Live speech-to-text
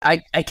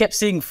I kept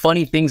seeing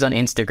funny things on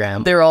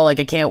Instagram. They're all like,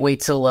 I can't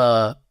wait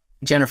till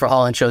Jennifer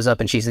Holland shows up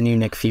and she's the new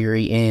Nick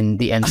Fury in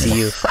the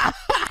MCU.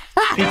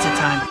 Pizza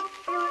time.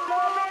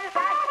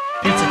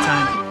 Pizza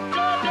time.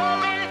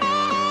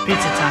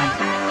 Pizza time.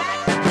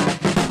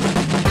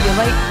 You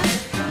like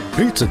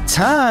Pizza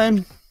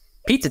time.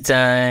 pizza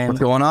time? What's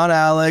going on,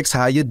 Alex?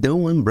 How you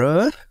doing,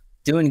 bruh?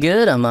 Doing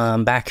good.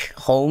 I'm back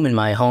home in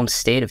my home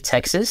state of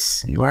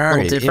Texas. You are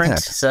a little different yeah.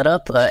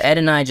 setup. Ed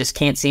and I just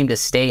can't seem to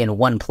stay in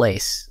one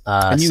place.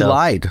 And you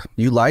lied.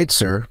 You lied,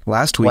 sir.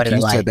 Last week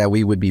you said that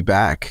we would be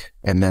back,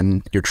 and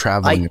then you're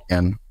traveling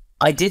again.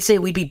 I did say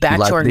we'd be back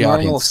to our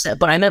normal set,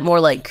 but I meant more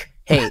like,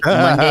 hey,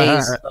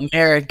 Mondays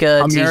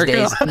America,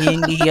 Tuesdays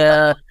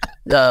India,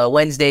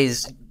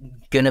 Wednesdays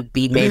gonna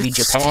be maybe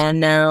Japan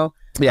now.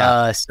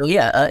 Yeah.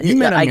 You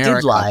meant I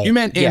did lie. You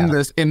meant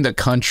in the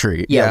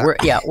country. Yeah.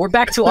 We're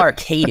back to our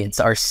cadence,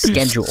 our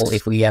schedule,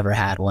 if we ever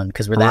had one,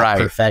 because we're that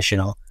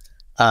professional.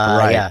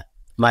 Yeah.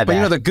 My bad. But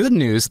you know, the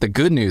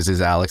good news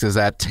is, Alex, is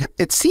that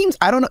it seems,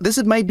 I don't know,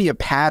 this might be a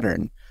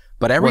pattern,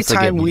 but every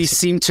time we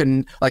seem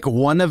to, like,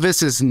 one of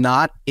us is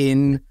not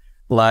in,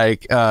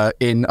 like,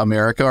 in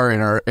America or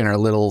in our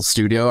little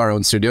studio, our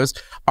own studios,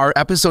 our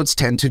episodes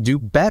tend to do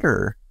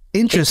better.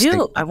 Interesting. They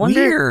do. I wonder.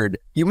 Weird.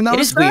 Even though it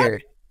is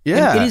weird.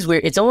 Yeah. It is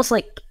weird. It's almost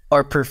like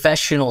our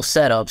professional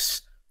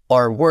setups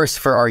are worse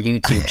for our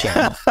YouTube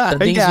channel. The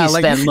things we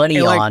spend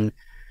money on.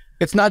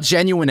 It's not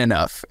genuine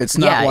enough. It's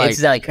not like...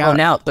 it's like,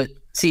 now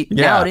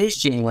it is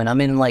genuine. I'm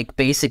in, like,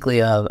 basically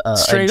a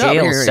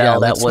jail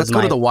cell that was Let's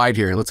go to the wide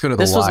here. Let's go to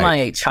the wide. This was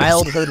my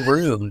childhood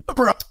room.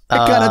 Bro, it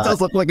kind of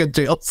does look like a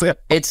jail cell.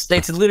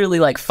 It's literally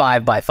like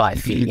 5 by 5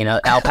 feet. You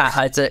know,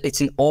 it's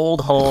an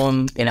old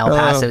home in El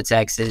Paso,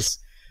 Texas.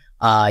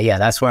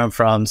 That's where I'm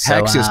from. So,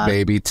 Texas,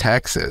 baby,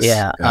 Texas.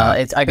 Yeah,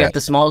 I got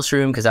the smallest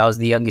room because I was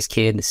the youngest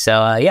kid.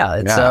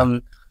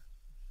 So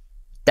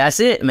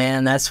that's it,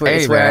 man. That's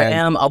where I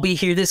am. I'll be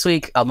here this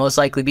week. I'll most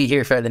likely be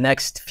here for the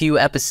next few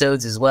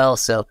episodes as well.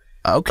 So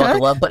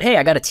buckle up. But hey,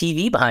 I got a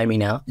TV behind me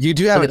now. You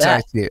do have a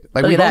TV.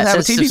 Like, we both have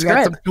a TV. We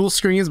got some dual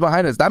screens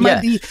behind us. That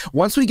might be,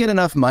 once we get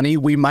enough money,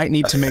 we might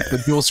need to make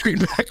the dual screen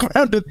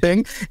background a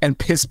thing and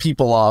piss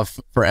people off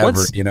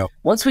forever.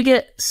 Once we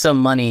get some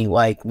money,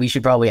 like, we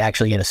should probably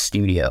actually get a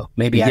studio.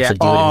 Maybe actually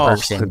do it in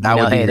person. That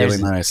would be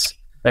really nice.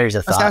 There's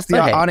a thought. Let's ask the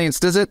audience,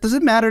 does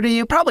it matter to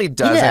you? Probably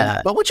doesn't.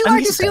 Yeah, but would you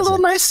like to see a little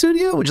nice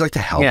studio? Would you like to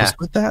help us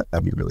with that?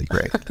 That'd be really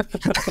great.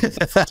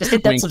 Just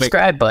hit that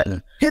subscribe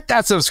button. Hit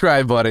that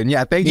subscribe button.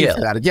 Yeah, thank you for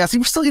that. Yeah, see,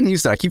 we're still getting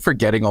used to that. I keep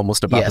forgetting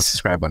almost about the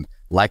subscribe button.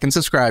 Like and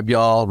subscribe,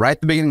 y'all. Right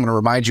at the beginning. I'm going to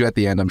remind you at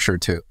the end, I'm sure,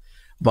 too.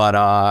 But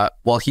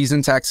while he's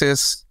in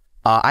Texas,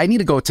 I need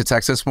to go to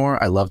Texas more.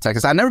 I love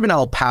Texas. I've never been to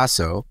El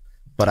Paso,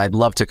 but I'd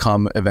love to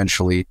come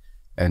eventually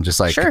and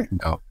just, like,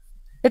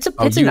 It's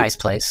a nice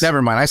place.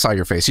 Never mind. I saw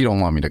your face. You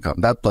don't want me to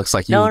come. That looks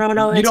like you.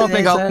 No. You don't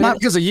think not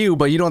because of you,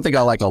 but you don't think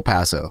I'll like El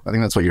Paso. I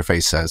think that's what your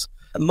face says.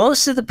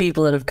 Most of the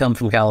people that have come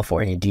from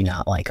California do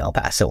not like El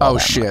Paso. Oh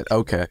shit. Much.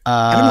 Okay.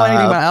 I don't know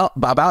anything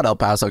about El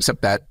Paso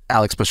except that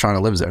Alex Pastrana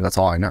lives there. That's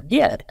all I know.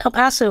 Yeah, El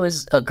Paso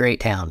is a great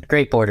town,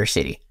 great border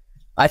city.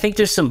 I think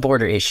there's some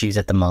border issues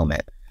at the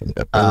moment.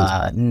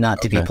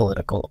 Not to be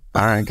political.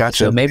 All right,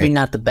 gotcha. So maybe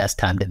not the best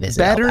time to visit.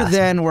 Better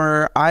than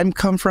where I'm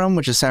come from,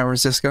 which is San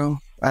Francisco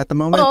at the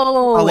moment.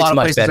 Oh, a lot of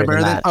places are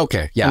better than.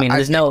 Okay, yeah. I mean,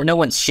 there's no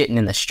one's shitting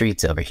in the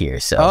streets over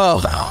here.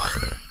 So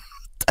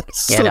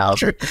that's so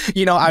true.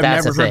 I've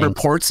never heard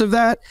reports of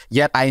that,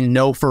 yet I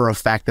know for a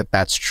fact that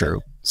that's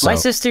true. So. My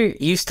sister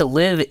used to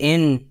live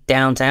in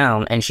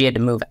downtown, and she had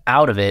to move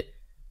out of it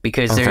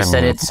because they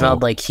said it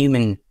smelled like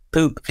human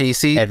poop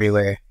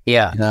everywhere.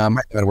 Yeah.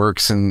 My dad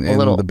works in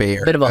the Bay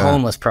Area. Bit of a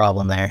homeless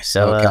problem there.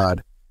 So, oh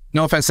God.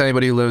 No offense to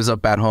anybody who lives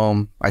up at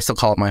home. I still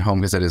call it my home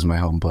because it is my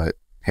home, but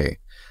hey.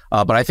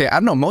 But I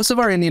don't know, most of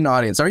our Indian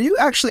audience, are you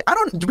actually,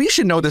 we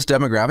should know this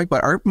demographic,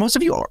 but are most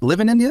of you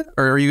live in India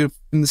or are you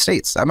in the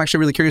States? I'm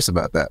actually really curious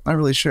about that. I'm not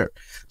really sure.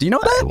 Do you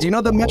know that? Do you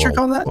know the metric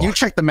on that? You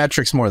check the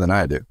metrics more than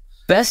I do.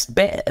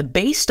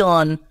 Based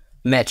on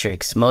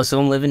metrics, most of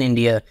them live in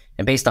India,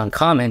 and based on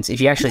comments,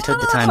 if you actually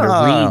took the time to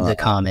read the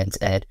comments,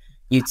 Ed,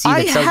 you'd see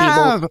that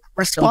some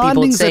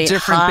people would say,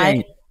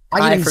 hi,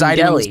 hi from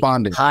Delhi,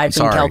 hi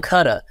from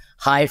Calcutta,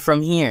 hi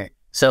from here.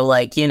 So,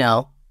 like,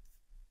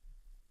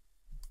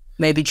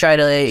 maybe try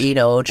to,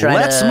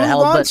 Let's move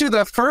on to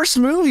the first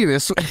movie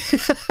this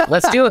week.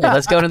 Let's do it.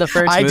 Let's go to the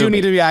first movie.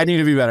 I need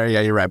to be better.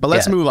 Yeah, you're right. But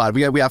let's move on.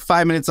 We have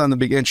 5 minutes on the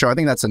big intro. I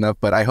think that's enough,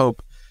 but I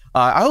hope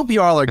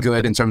you all are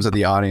good in terms of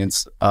the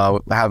audience,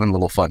 having a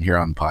little fun here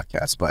on the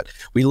podcast. But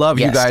we love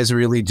you guys,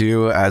 really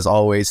do. As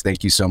always,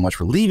 thank you so much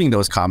for leaving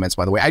those comments,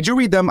 by the way. I do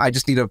read them. I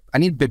need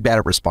a bit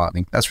better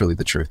responding. That's really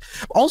the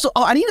truth. Also,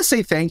 I need to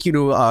say thank you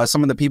to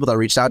some of the people that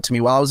reached out to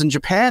me while I was in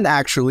Japan,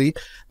 actually.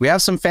 We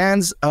have some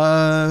fans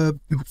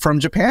from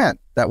Japan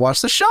that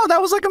watched the show.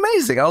 That was, like,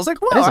 amazing. I was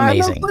like, wow, I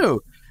have no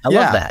clue. I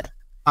love that.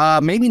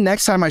 Maybe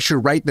next time I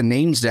should write the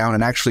names down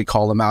and actually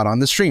call them out on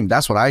the stream.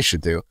 That's what I should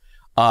do.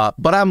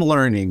 But I'm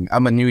learning.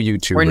 I'm a new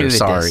YouTuber. We're new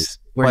sorry.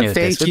 We're new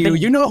thank you.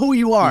 You know who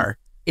you are.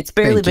 It's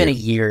barely been a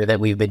year that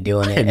we've been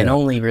doing it, and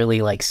only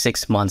really like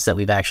 6 months that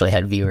we've actually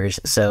had viewers.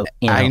 So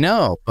I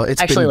know, but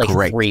it's actually been like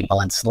great. 3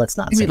 months. Let's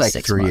not say like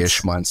 6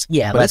 3-ish months.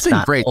 Yeah, but it's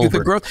been great. Dude,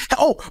 the growth.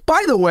 Oh,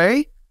 by the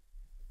way,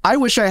 I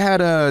wish I had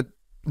a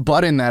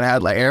button that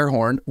had like air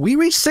horn. We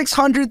reached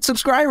 600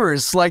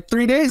 subscribers like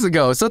 3 days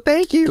ago. So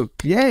thank you.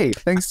 Yay.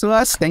 Thanks to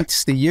us.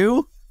 Thanks to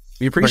you.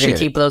 We appreciate it.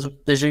 We're going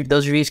to keep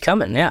those reviews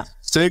coming. Yeah.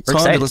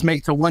 600. Let's make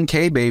it to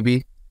 1K,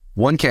 baby.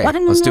 1K.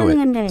 Let's do it.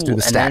 Let's do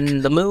the stack. And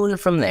then the moon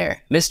from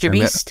there. Mr.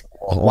 Beast,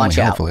 watch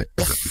out.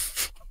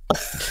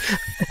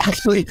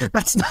 Actually,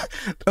 that's not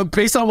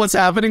based on what's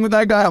happening with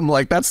that guy. I'm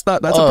like, that's a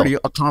pretty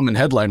common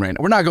headline right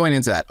now. We're not going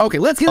into that. Okay,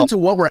 let's get into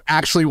what we're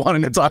actually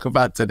wanting to talk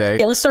about today.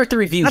 Yeah, let's start the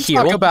review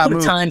here. We'll put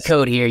a time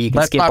code here. You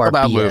can skip our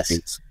BS.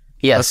 Movies.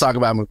 Yes. Let's talk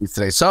about movies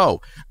today.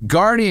 So,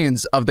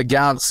 Guardians of the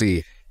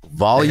Galaxy,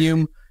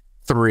 Volume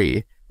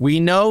 3. We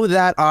know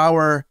that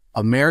our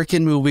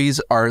American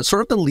movies are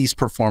sort of the least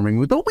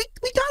performing, but we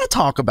gotta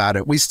talk about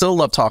it. We still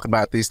love talking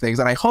about these things,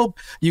 and I hope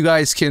you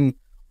guys can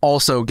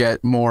also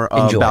get more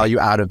value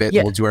out of it.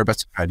 Yeah. We'll do our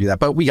best to try to do that,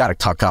 but we gotta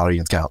talk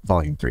Guardians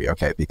Volume 3,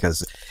 okay?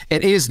 Because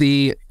it is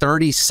the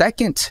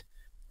 32nd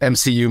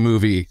MCU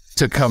movie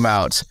to come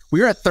out.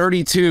 We're at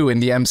 32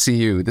 in the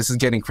MCU. This is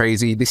getting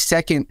crazy. The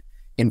second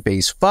in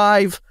Phase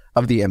 5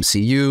 of the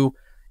MCU,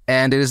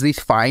 and it is the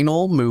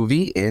final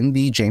movie in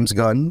the James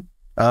Gunn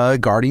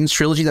Guardians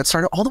trilogy that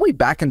started all the way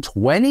back in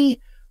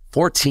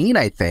 2014,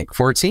 I think.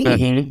 14?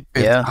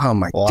 Mm-hmm. Yeah. Oh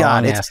my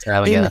God. It's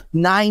been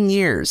 9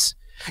 years.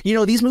 You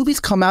know, these movies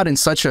come out in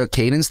such a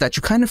cadence that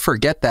you kind of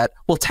forget that,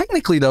 well,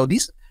 technically, though,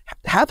 these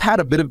have had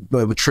a bit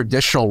of a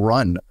traditional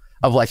run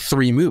of like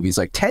 3 movies.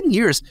 Like 10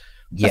 years,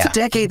 that's a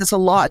decade, that's a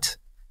lot.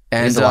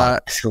 And it's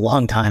a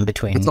long time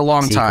between It's a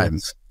long time.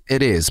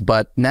 It is.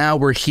 But now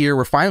we're here.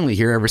 We're finally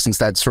here ever since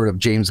that sort of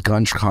James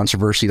Gunn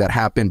controversy that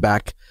happened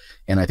back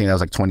in, I think that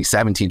was like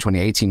 2017,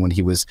 2018, when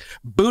he was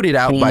booted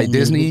out by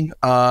Disney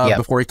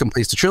before he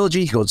completes the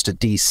trilogy. He goes to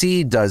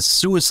DC, does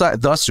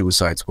The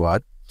Suicide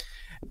Squad.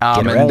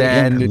 And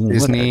then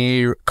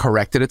Disney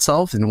corrected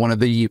itself, and one of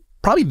the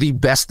probably the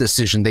best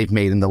decision they've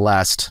made in the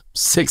last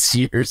 6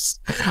 years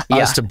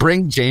is to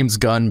bring James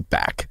Gunn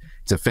back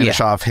to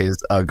finish off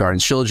his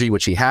Guardians trilogy,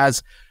 which he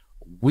has.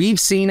 We've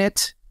seen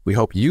it. We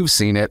hope you've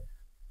seen it.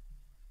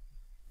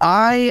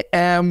 I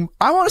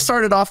want to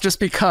start it off just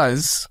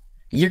because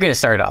you're going to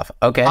start it off.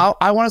 Okay.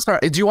 I want to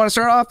start. Do you want to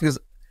start off? Because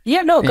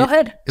go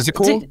ahead. Is it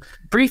cool?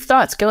 Brief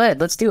thoughts. Go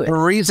ahead. Let's do it. The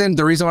reason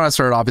I want to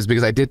start off is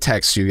because I did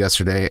text you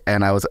yesterday,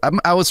 and I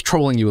was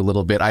trolling you a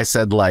little bit. I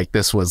said like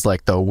this was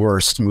like the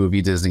worst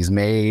movie Disney's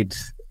made.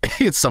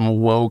 It's some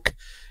woke,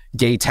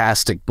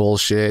 gay-tastic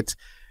bullshit.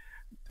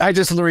 I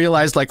just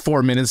realized like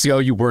 4 minutes ago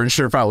you weren't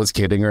sure if I was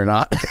kidding or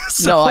not.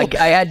 No, I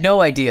had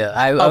no idea.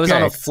 I was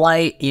on a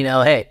flight.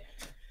 Hey,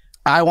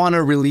 I want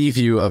to relieve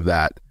you of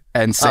that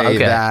and say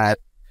that,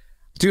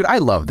 dude, I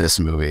love this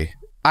movie.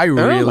 I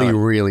really,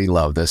 really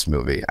love this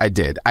movie. I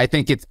did. I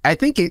think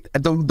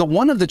the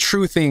one of the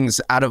true things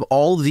out of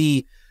all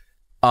the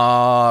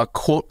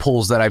quote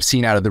pulls that I've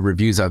seen out of the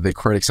reviews of the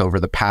critics over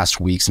the past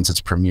week since its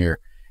premiere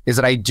is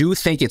that I do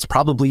think it's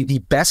probably the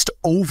best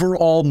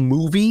overall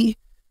movie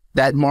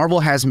that Marvel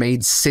has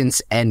made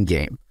since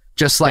Endgame.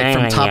 Just like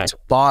from top to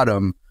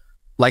bottom,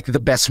 like the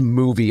best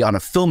movie on a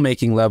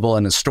filmmaking level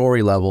and a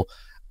story level,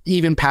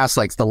 even past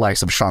like the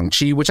likes of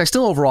Shang-Chi, which I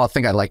still overall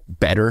think I like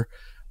better.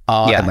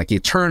 And like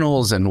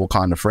Eternals and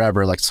Wakanda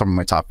Forever, like some of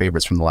my top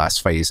favorites from the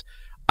last phase.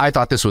 I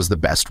thought this was the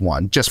best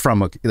one, just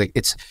from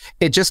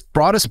it just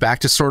brought us back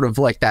to sort of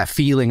like that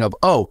feeling of,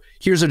 oh,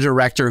 here's a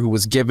director who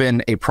was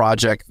given a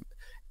project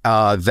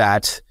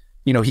that,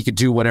 he could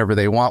do whatever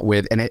they want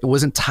with, and it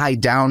wasn't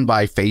tied down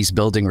by phase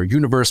building or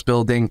universe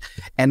building.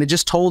 And it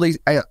just told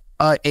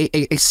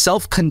a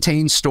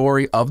self-contained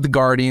story of the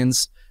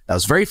Guardians that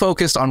was very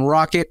focused on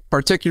Rocket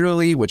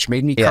particularly, which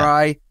made me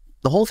cry.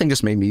 The whole thing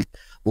just made me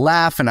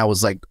laugh, and I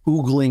was like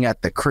oogling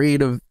at the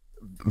creative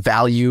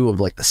value of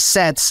like the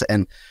sets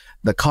and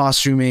the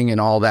costuming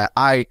and all that.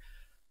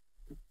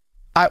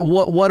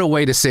 What a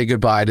way to say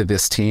goodbye to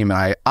this team.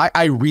 And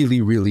I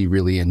really, really,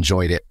 really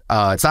enjoyed it.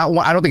 It's not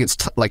one, I don't think it's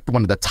like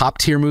one of the top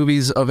tier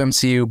movies of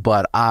MCU,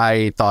 but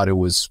I thought it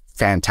was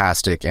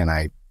fantastic, and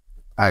I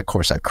of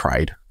course I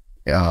cried.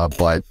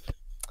 But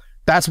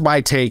that's my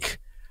take.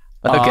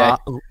 Okay,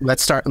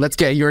 let's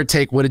get your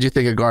take. What did you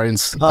think of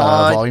Guardians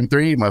Volume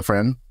 3, my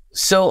friend?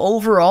 So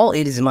overall,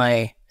 it is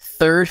my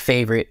 3rd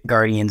favorite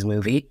Guardians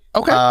movie.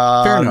 Okay,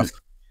 fair enough.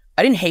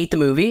 I didn't hate the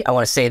movie. I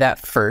want to say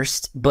that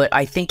first, but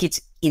I think it's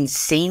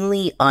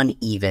insanely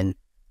uneven,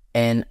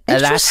 and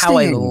that's how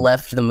I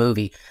left the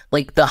movie.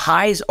 Like the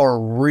highs are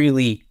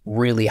really,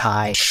 really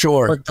high,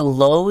 sure, but the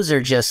lows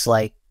are just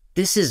like,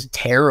 this is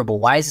terrible.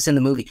 Why is this in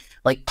the movie?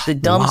 Like the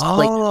dumb,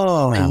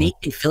 I make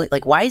me feel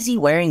like why is he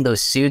wearing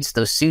those suits?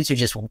 Those suits are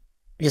just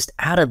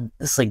out of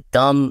this, like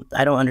dumb.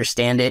 I don't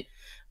understand it.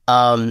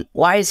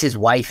 Why is his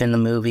wife in the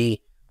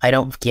movie? I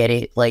don't get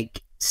it.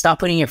 Like, stop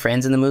putting your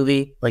friends in the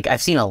movie. Like,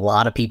 I've seen a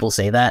lot of people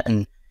say that,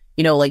 and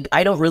like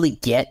I don't really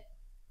get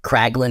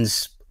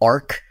Kraglin's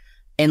arc,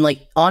 And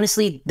like,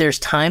 honestly, there's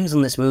times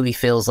when this movie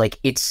feels like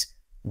it's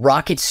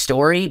Rocket's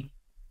story,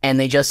 and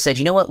they just said,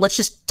 you know what, let's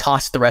just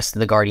toss the rest of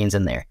the Guardians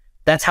in there.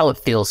 That's how it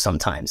feels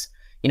sometimes.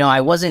 You know,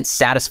 I wasn't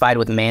satisfied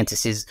with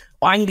Mantis's,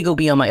 I need to go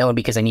be on my own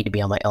because I need to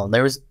be on my own.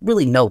 There was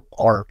really no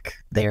arc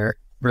there,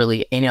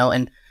 really, you know,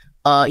 and,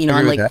 you know,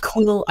 I'm like,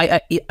 Quill, I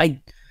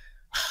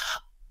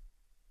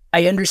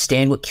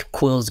understand what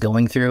Quill's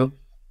going through,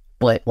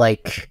 but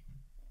like,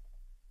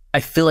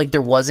 I feel like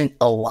there wasn't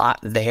a lot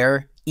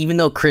there, even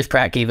though Chris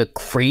Pratt gave a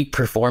great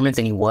performance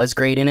and he was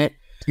great in it.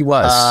 He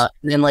was.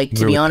 And like,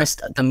 to be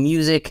honest, the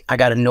music, I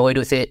got annoyed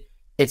with it.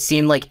 It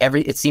seemed like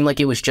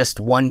it was just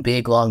one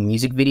big long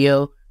music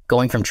video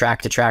going from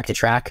track to track to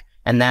track.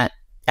 And that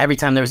every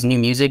time there was new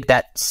music,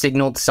 that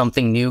signaled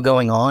something new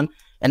going on.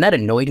 And that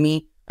annoyed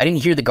me. I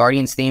didn't hear the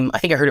Guardians theme. I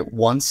think I heard it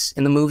once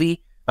in the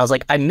movie. I was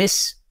like, I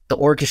miss the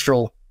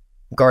orchestral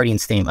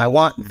Guardians theme. I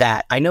want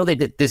that. I know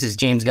that this is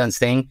James Gunn's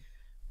thing.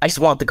 I just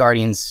want the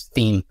Guardians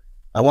theme.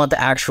 I want the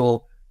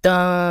actual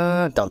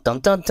dun dun dun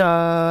dun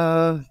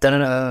dun dun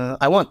dun.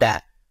 I want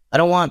that. I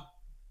don't want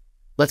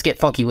let's get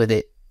funky with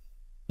it,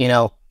 you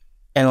know.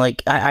 And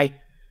like I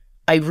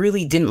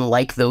really didn't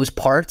like those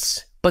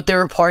parts, but there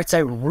were parts I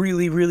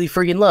really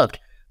freaking loved.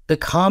 The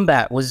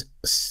combat was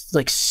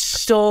like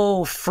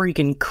so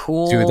freaking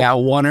cool. Dude, that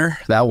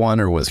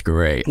oneer was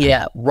great.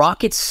 Yeah,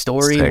 Rocket's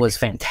story was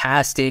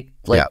fantastic.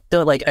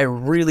 Like, I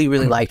really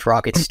liked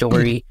Rocket's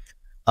story.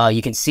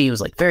 You can see it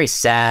was like very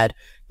sad.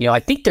 You know, I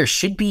think there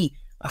should be.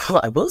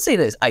 I will say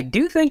this: I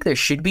do think there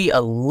should be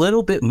a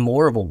little bit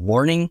more of a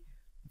warning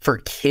for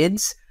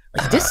kids.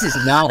 Like, this is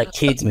not a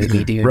kids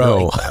movie, dude.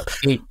 Bro,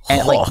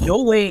 like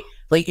no way.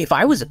 Like, if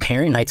I was a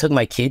parent and I took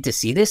my kid to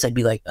see this, I'd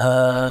be like,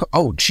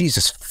 oh,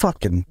 Jesus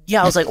fucking.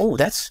 Yeah, I was like, oh,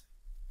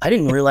 I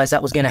didn't realize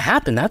that was going to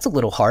happen. That's a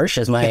little harsh,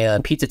 as my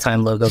Pizza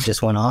Time logo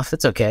just went off.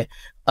 That's okay.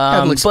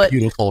 That looks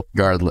beautiful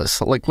regardless.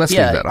 Like, let's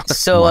leave that off.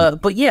 So,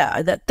 but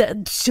yeah,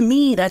 that to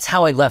me, that's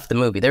how I left the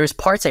movie. There was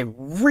parts I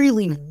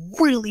really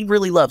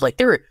loved.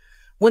 Like,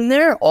 when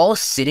they're all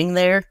sitting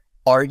there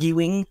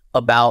arguing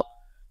about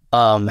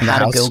how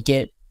to go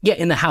get,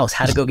 in the house,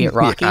 how to go get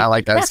Rocky. I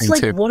like that scene too.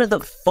 That's like one of the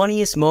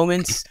funniest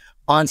moments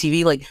on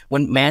TV, like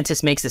when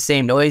Mantis makes the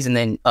same noise and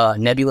then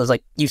Nebula's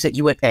like, you said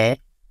you went and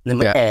then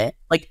went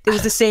like it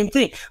was the same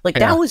thing. Like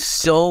that was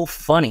so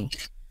funny.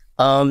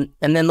 And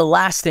then the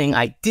last thing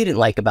I didn't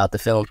like about the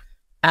film,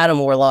 Adam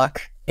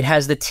Warlock, it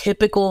has the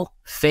typical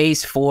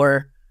Phase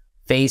 4,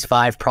 Phase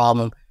 5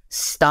 problem.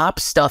 Stop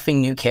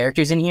stuffing new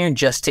characters in here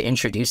just to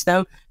introduce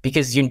them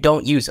because you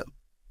don't use them.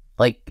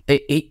 Like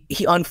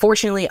he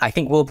unfortunately, I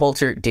think Will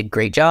Poulter did a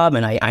great job,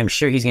 and I'm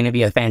sure he's going to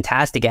be a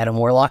fantastic Adam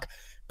Warlock,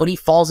 but he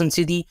falls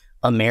into the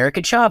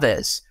America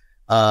Chavez,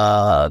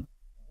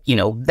 you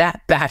know,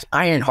 that batch,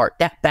 Ironheart,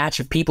 that batch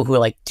of people who are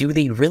like, do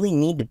they really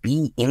need to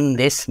be in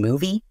this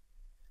movie?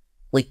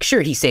 Like,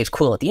 sure, he saves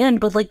Quill at the end,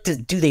 but like,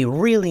 do they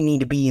really need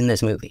to be in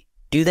this movie?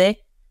 Do they?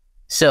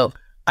 So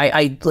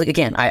I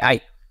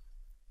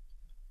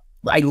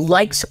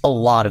liked a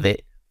lot of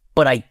it,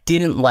 but I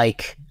didn't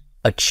like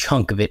a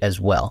chunk of it as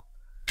well.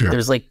 Sure.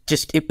 There's like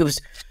it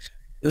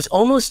was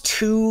almost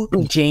too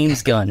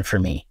James Gunn for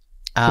me.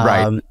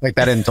 Right, like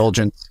that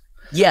indulgence.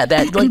 Yeah,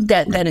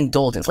 that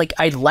indulgence. Like,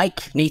 I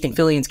like Nathan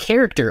Fillion's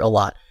character a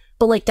lot,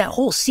 but like that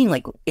whole scene,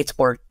 like it's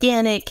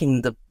organic,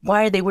 and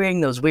why are they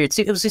wearing those weird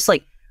suits? It was just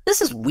like, this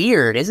is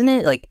weird, isn't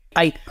it? Like,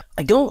 I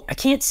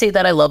can't say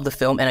that I love the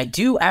film, and I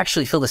do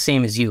actually feel the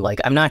same as you. Like,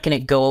 I'm not gonna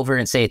go over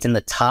and say it's in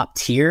the top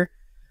tier,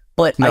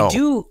 but no. I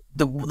do.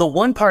 The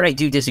one part I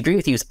do disagree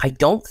with you is I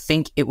don't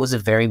think it was a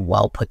very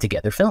well put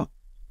together film.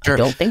 Sure. I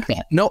don't think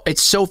that. No,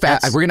 it's so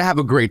fast. We're gonna have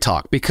a great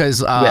talk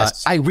because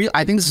yes. I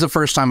think this is the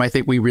first time I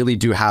think we really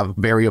do have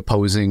very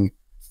opposing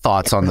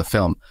thoughts on the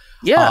film.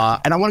 Yeah,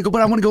 and I want to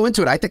go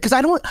into it. I think because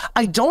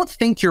I don't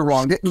think you're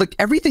wrong. Look,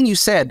 everything you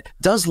said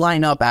does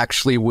line up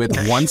actually with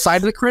one side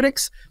of the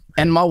critics,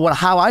 and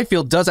how I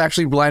feel does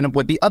actually line up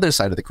with the other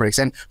side of the critics.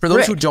 And for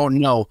those who don't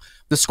know,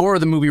 the score of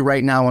the movie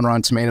right now on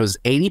Rotten Tomatoes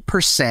is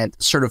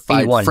 80%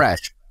 certified 81.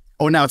 fresh.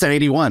 Oh, now it's at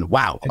 81.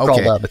 Wow.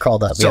 It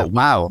crawled up. So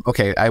wow.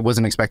 Okay, I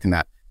wasn't expecting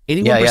that.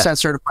 81%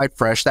 certified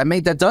fresh.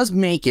 That does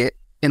make it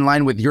in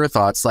line with your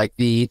thoughts, like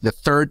the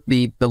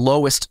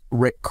lowest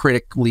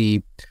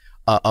critically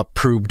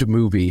approved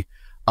movie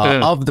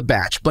of the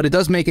batch, but it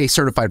does make a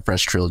certified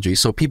fresh trilogy.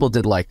 So people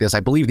did like this. I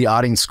believe the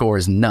audience score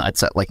is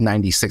nuts at like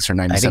 96 or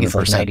 97%. I think it's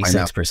like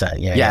 96%.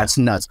 Yeah, it's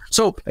nuts.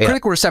 So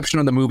critical reception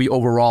of the movie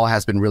overall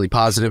has been really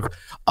positive.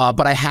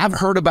 But I have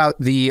heard about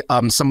the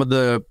some of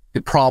the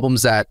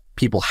problems that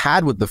people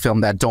had with the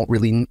film that don't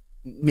really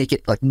make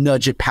it like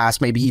nudge it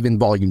past maybe even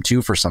volume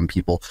 2 for some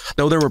people,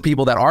 though there were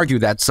people that argue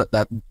that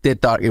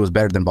did thought it was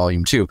better than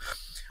volume 2.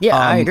 Yeah,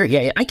 I agree.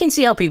 Yeah, I can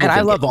see how people. And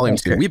I love volume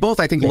 2. We both,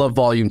 I think, love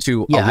volume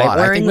 2 a lot.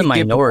 We're in the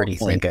minority.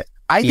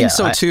 I think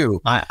so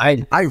too.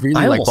 I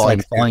really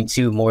like volume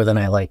 2 more than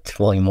I liked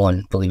volume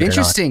 1. Believe it or not.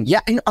 Interesting. Yeah.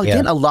 And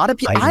again, a lot of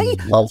people. I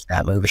love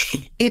that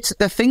movie. It's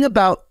the thing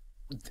about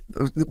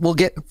we'll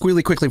get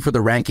really quickly for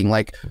the ranking.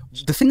 Like,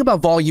 the thing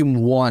about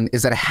Volume 1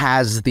 is that it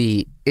has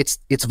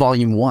it's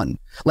Volume 1.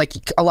 Like,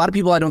 a lot of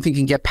people I don't think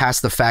can get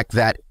past the fact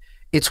that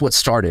it's what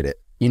started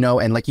it, you know,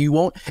 and like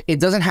it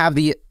doesn't have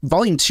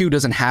Volume 2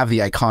 doesn't have the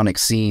iconic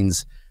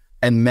scenes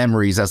and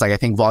memories as like I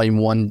think Volume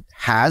 1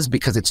 has,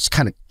 because it's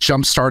kind of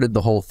jump started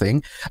the whole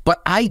thing. But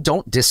I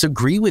don't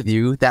disagree with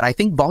you that I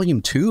think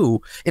Volume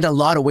 2 in a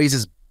lot of ways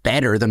is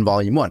better than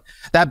Volume 1.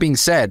 That being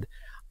said,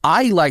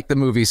 I like the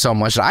movie so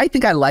much that I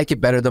think I like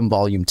it better than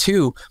Volume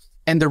 2.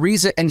 And the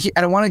reason, and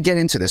I want to get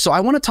into this. So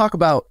I want to talk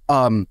about,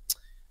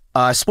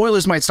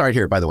 spoilers might start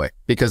here, by the way,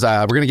 because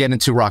we're going to get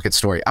into Rocket's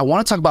story. I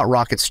want to talk about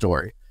Rocket's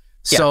story.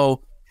 Yeah.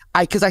 So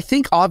because I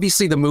think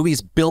obviously the movie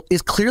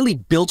is clearly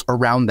built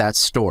around that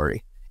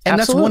story. And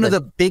Absolutely. That's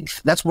one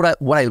of that's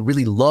what I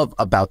really love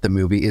about the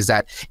movie, is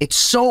that it's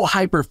so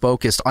hyper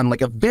focused on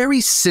like a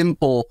very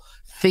simple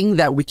thing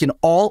that we can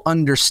all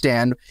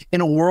understand in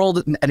a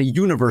world and a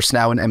universe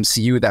now in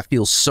MCU that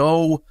feels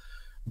so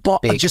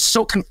just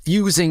so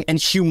confusing and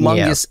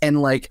humongous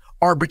and like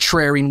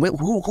arbitrary, and we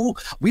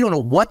don't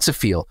know what to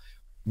feel.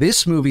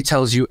 This movie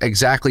tells you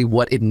exactly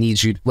what it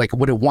needs you, like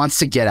what it wants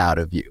to get out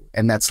of you.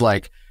 And that's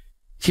like,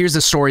 here's the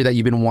story that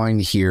you've been wanting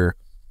to hear.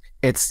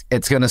 It's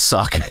gonna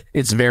suck.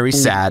 It's very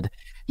sad.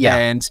 Yeah.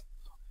 And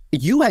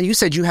you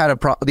said you had a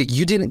problem.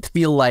 You didn't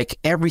feel like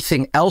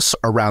everything else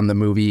around the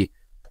movie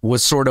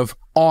was sort of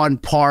on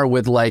par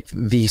with like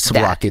the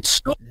Rocket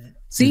story.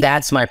 See,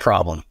 that's my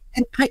problem.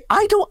 And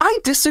I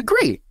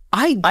disagree.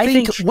 I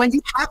think when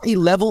you have a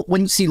level,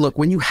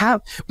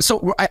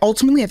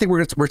 ultimately I think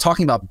we're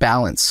talking about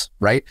balance,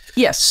 right?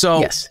 Yes.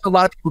 So a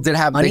lot of people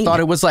they thought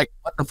it was like,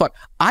 what the fuck?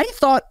 I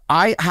thought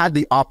I had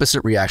the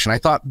opposite reaction. I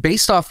thought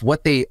based off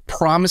what they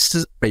promised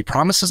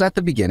us at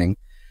the beginning,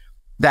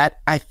 that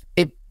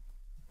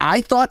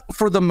I thought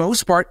for the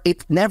most part,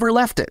 it never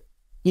left it.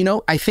 You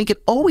know, I think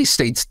it always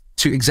stayed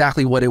to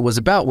exactly what it was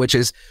about, which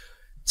is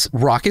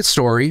Rocket's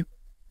story,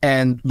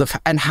 and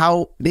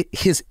how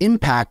his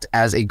impact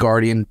as a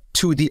guardian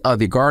to the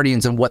other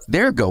guardians and what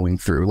they're going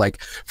through. Like,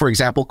 for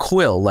example,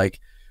 Quill, like,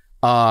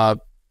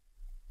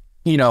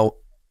 you know,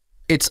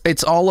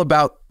 it's all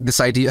about this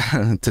idea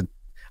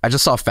I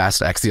just saw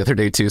Fast X the other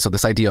day too. So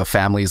this idea of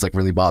family is like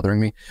really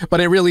bothering me, but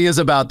it really is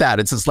about that.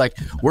 It's just like,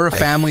 we're a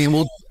family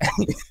and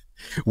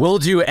we'll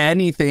do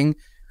anything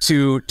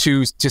to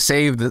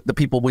save the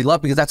people we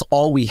love, because that's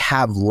all we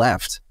have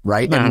left.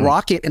 Right. Mm. And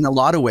Rocket, in a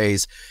lot of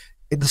ways,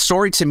 the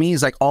story to me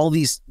is like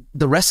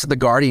the rest of the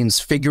Guardians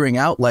figuring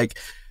out, like,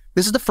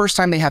 this is the first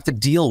time they have to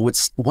deal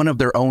with one of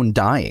their own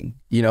dying,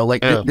 you know,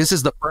 like this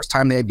is the first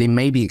time they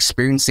may be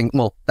experiencing,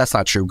 well, that's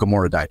not true.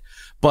 Gamora died,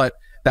 but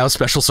that was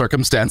special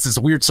circumstances,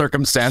 weird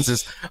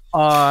circumstances.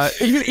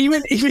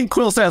 Even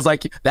Quill says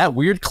like that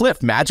weird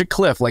cliff, magic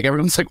cliff. Like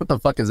everyone's like, what the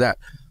fuck is that?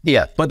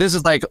 Yeah. But this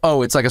is like,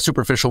 oh, it's like a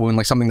superficial wound,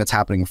 like something that's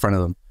happening in front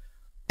of them.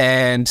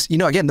 And, you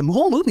know, again, the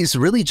whole movie is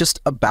really just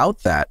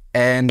about that.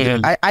 And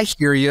I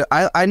hear you.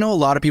 I know a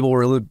lot of people were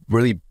really,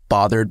 really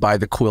bothered by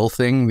the Quill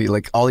thing.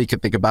 Like, all he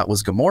could think about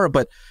was Gamora.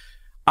 But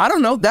I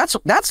don't know.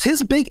 That's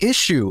his big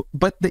issue.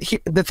 But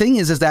the thing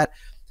is that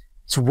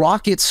it's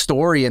Rocket's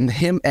story and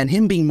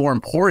him being more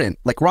important.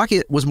 Like,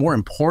 Rocket was more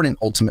important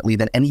ultimately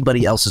than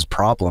anybody else's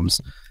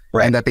problems.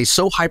 Right. And that they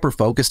so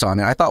hyper-focused on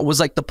it, I thought was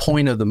like the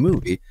point of the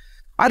movie.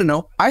 I don't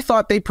know. I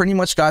thought they pretty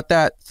much got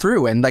that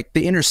through, and like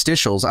the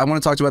interstitials. I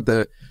want to talk about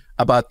the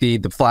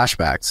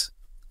flashbacks.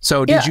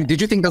 So did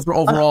you think those were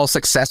overall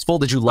successful?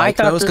 Did you like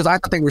those? Because I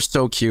thought they were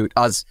so cute.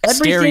 As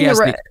scary as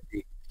they could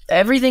be.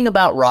 Everything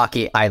about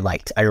Rocket I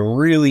liked. I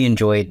really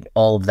enjoyed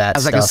all of that.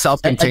 As like a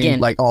self-contained,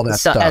 like all that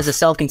stuff. As a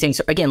self-contained.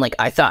 So again, like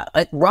I thought,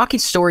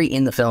 Rocket's story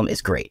in the film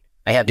is great.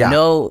 I have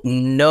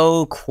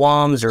no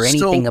qualms or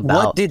anything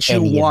about what did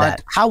you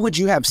want? How would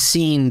you have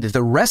seen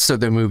the rest of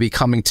the movie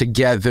coming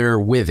together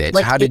with it?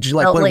 Like, how did you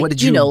like? What did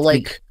you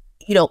think?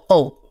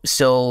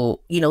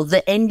 So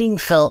the ending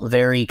felt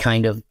very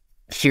kind of,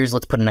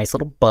 let's put a nice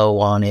little bow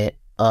on it.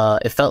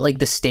 It felt like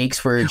the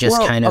stakes were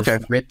just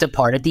ripped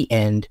apart at the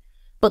end,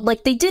 but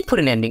like they did put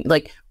an ending.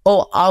 Like,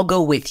 oh, I'll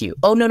go with you.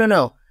 Oh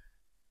no,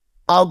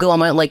 I'll go on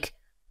my like.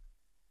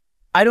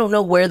 I don't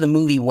know where the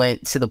movie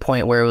went to the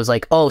point where it was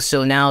like, oh,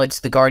 so now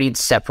it's the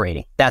Guardians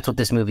separating. That's what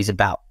this movie's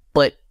about.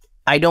 But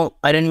I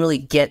didn't really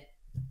get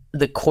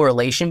the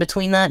correlation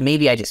between that.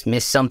 Maybe I just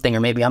missed something, or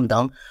maybe I'm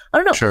dumb. I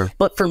don't know. Sure.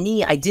 But for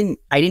me, I didn't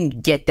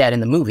get that in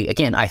the movie.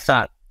 Again, I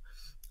thought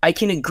I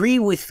can agree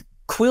with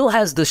Quill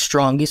has the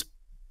strongest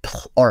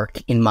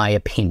arc in my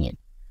opinion.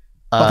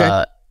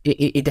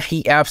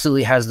 He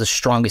absolutely has the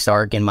strongest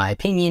arc in my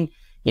opinion,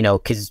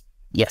 because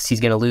yes, he's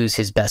going to lose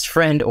his best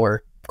friend,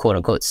 or quote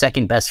unquote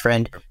second best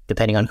friend,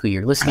 depending on who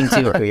you're listening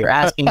to or who you're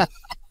asking.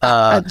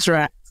 That's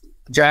right.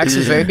 Drax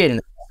is very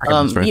good.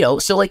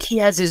 So like he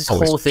has his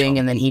whole thing,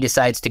 and then he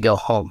decides to go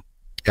home.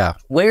 Yeah.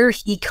 Where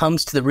he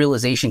comes to the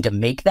realization to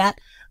make that,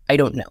 I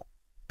don't know.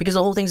 Because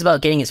the whole thing's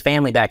about getting his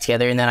family back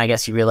together, and then I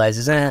guess he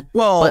realizes, they have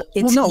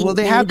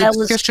the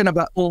discussion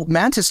about,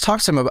 Mantis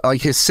talks to him about,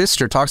 like, his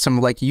sister talks to him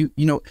like,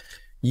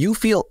 you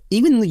feel,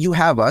 even though you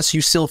have us,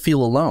 you still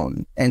feel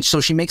alone. And so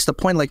she makes the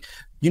point, like,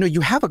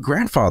 you have a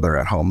grandfather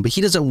at home, but he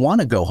doesn't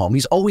want to go home.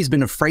 He's always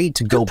been afraid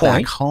to go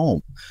back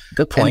home.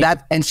 Good point.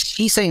 And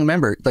she's saying,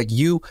 remember, like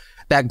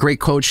that great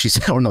quote she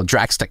said, or no,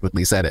 Drax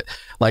technically said it,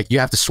 like, you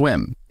have to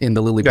swim in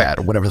the lily pad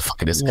or whatever the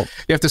fuck it is. You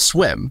have to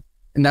swim.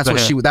 And that's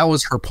that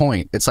was her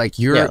point. It's like,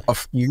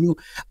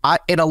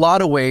 in a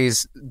lot of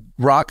ways,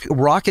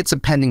 Rocket's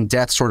impending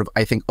death sort of,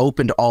 I think,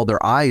 opened all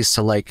their eyes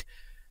to, like,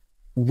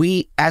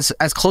 we, as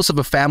close of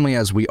a family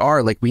as we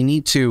are, like, we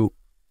need to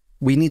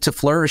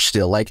flourish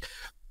still. Like,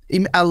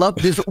 I love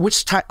this,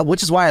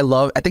 which is why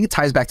I think it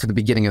ties back to the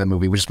beginning of the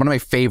movie, which is one of my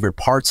favorite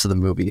parts of the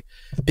movie,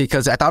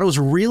 because I thought it was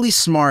really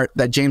smart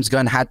that James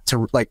Gunn had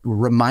to, like,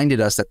 reminded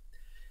us that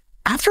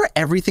after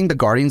everything the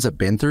Guardians have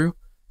been through,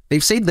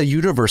 they've saved the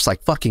universe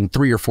like fucking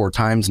 3 or 4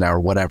 times now or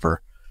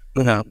whatever.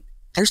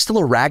 They're still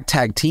a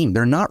ragtag team.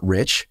 They're not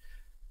rich.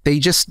 They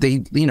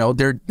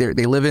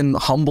live in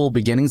humble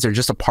beginnings. They're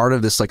just a part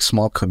of this, like,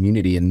 small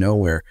community in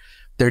nowhere.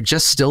 They're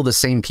just still the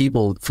same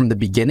people from the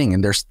beginning,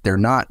 and they're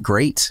not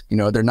great.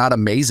 They're not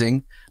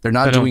amazing. They're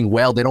not doing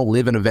well. They don't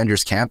live in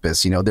Avengers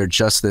Campus. They're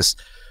just this.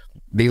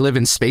 They live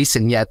in space,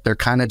 and yet they're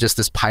kind of just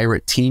this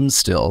pirate team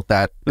still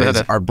that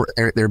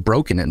they're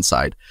broken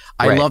inside.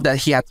 I love that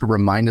he had to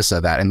remind us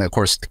of that, and of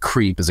course, "The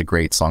Creep" is a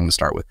great song to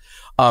start with.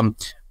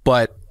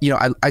 But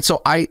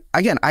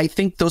I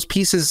think those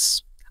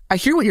pieces. I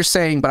hear what you're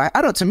saying, but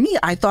I don't know. To me,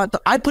 I thought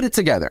I put it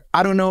together.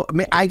 I don't know. I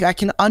mean, I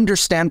can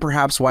understand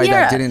perhaps why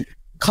that didn't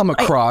come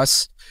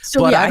across.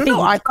 But I don't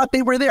know. I thought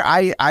they were there.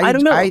 I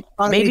don't know.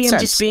 Maybe I'm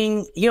just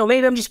being,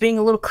 maybe I'm just being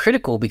a little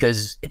critical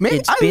because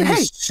it's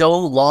been so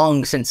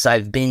long since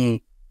I've been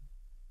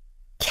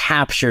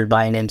captured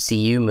by an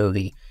MCU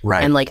movie.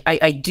 Right. And like,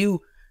 I do,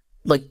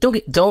 like,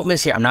 don't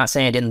mishear. I'm not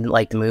saying I didn't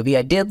like the movie.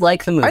 I did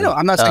like the movie. I know.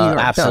 I'm not saying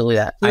absolutely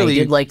that. Really,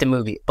 I did like the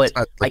movie, but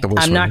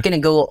I'm not going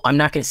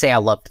to say I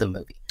loved the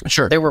movie.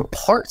 Sure. There were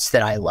parts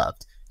that I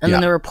loved. And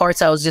then there were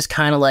parts I was just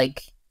kind of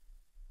like,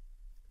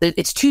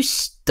 it's too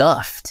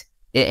stuffed.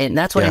 And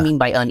that's what I mean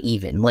by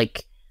uneven.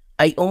 Like,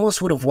 I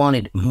almost would have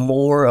wanted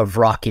more of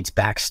Rocket's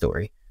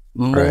backstory,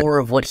 more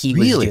of what he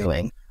was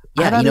doing.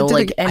 Yeah,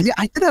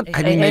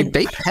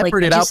 they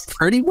peppered it out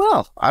pretty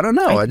well. I don't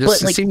know.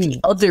 The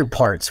other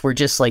parts were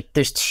just like,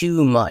 there's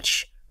too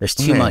much. There's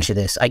too much of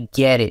this. I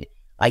get it.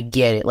 Like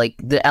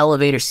the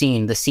elevator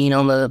scene, the scene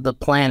on the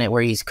planet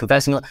where he's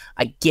confessing.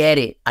 I get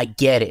it.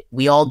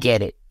 We all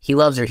get it. He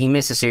loves her. He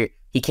misses her.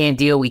 He can't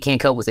deal. We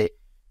can't cope with it.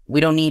 We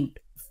don't need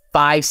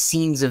 5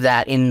 scenes of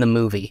that in the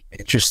movie.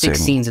 Interesting. 6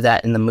 scenes of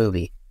that in the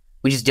movie.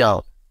 We just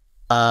don't.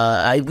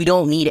 We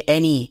don't need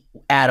any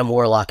Adam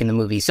Warlock in the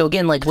movie. So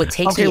again, like, what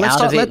takes me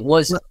out of it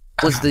was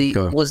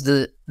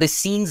the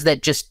scenes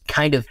that just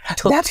kind of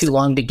took too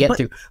long to get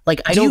through.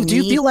 Like, do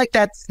you feel like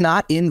that's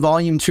not in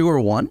Volume 2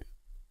 or 1?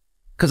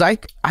 Because I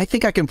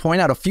think I can point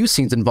out a few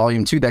scenes in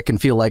Volume 2 that can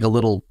feel like a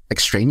little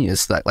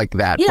extremious, like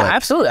that. Yeah,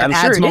 absolutely. I'm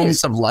sure it moments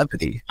is. Of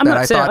levity. I'm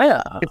not saying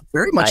it's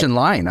very much in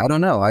line. I don't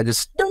know. I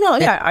just I'm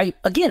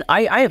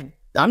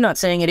not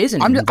saying it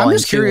isn't. I'm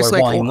just curious,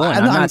 like, Volume 1.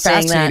 I'm not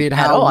fascinated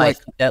how why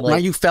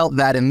you felt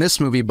that in this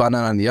movie, but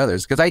not on the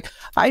others. Because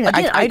what you're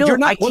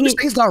saying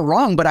is not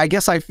wrong, but I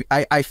guess I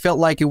felt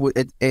like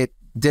it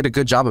did a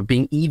good job of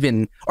being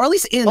even, or at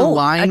least in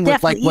line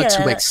with like what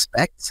to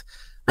expect.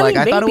 Like,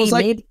 I thought it was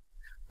like.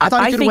 I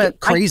thought it could have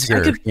went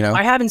crazier,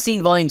 I haven't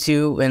seen Volume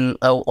 2 in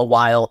a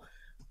while,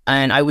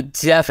 and I would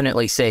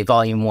definitely say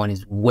Volume 1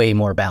 is way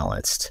more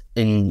balanced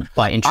in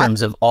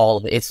terms of all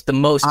of it. It's the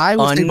most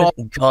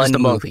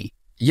un-gun movie.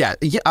 Yeah.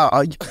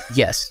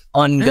 Yes,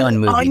 un-gun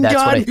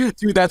movie.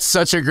 Dude, that's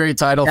such a great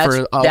title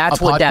for that's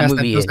a what that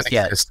movie is.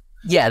 Exist.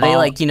 Yeah,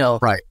 they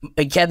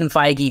Kevin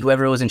Feige,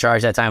 whoever was in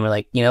charge at that time, were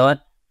like, you know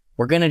what?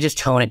 We're going to just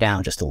tone it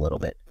down just a little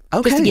bit.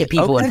 Just to get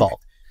people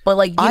involved. But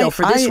like,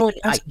 for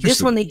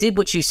this one, they did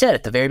what you said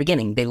at the very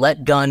beginning. They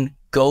let Gunn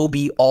go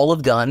be all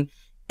of Gunn.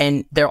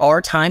 And there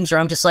are times where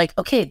I'm just like,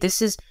 okay,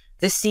 this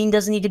scene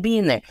doesn't need to be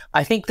in there.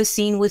 I think the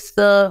scene with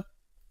the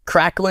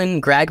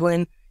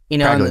Graglin,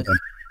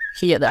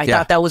 I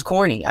thought that was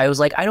corny. I was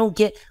like, I don't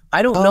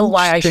know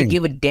why I should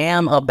give a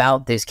damn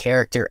about this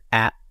character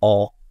at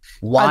all.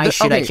 Why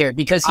should I care?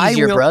 Because he's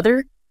your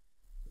brother?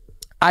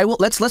 I will.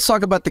 Let's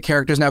talk about the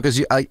characters now,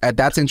 because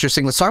that's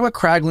interesting. Let's talk about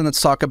Kraglin. Let's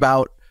talk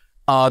about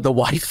the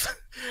wife.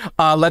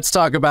 Let's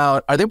talk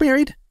about, are they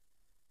married?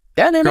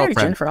 Yeah, they're married.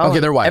 Jennifer Holland. Okay,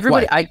 they're wife.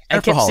 Everybody, wife. I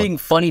kept seeing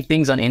funny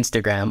things on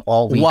Instagram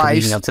all week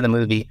leading up to the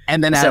movie.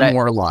 And then Adam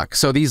Warlock.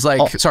 So these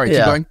keep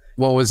going.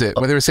 What was it?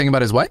 What they were saying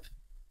about his wife?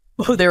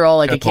 They're all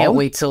like, I can't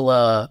wait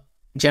till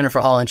Jennifer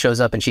Holland shows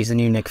up and she's the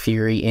new Nick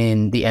Fury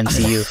in the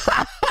MCU.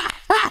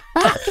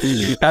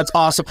 That's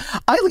awesome.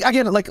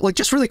 Again,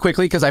 just really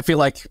quickly, because I feel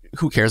like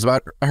who cares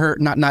about her?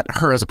 Not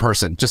her as a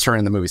person, just her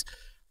in the movies.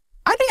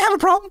 I didn't have a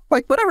problem.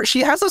 Like, whatever.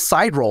 She has a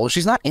side role.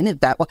 She's not in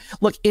it that long.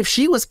 Look, if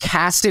she was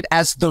casted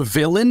as the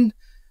villain,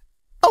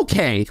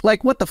 okay.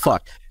 Like, what the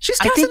fuck? She's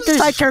casted as a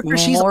side character.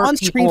 She's on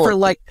screen for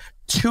like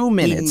 2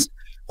 minutes.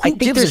 I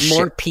think there's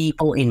more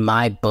people in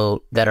my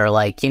boat that are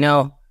like,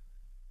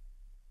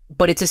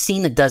 But it's a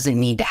scene that doesn't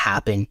need to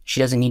happen. She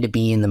doesn't need to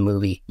be in the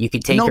movie. You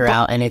could take her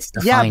out and it's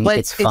fine. But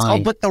it's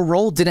fine. But the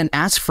role didn't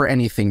ask for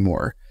anything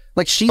more.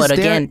 Like she's But there,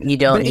 again, you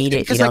don't need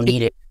it. You don't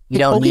need it. You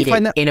don't need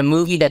it in a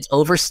movie that's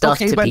overstuffed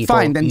to people. Okay, but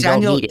fine.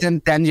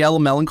 Then Danielle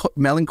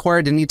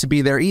Melancourt didn't need to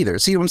be there either.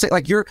 See what I'm saying?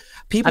 Like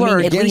people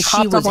are getting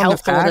hopped up on the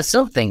fact.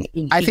 Something.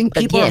 I think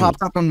people are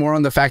hopped up on more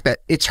on the fact that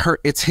it's her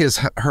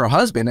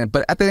husband.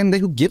 But at the end,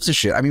 who gives a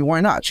shit? I mean,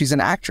 why not? She's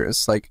an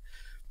actress. Like,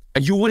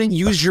 you wouldn't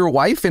use your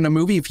wife in a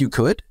movie if you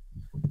could.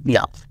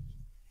 Yeah.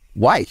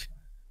 Why?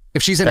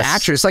 If she's an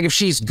actress, like if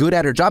she's good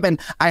at her job, and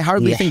I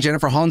hardly think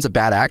Jennifer Holland's a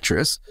bad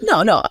actress.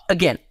 No.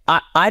 Again,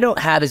 I don't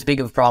have as big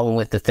of a problem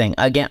with the thing.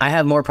 Again, I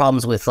have more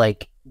problems with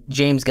like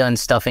James Gunn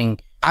stuffing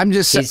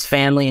his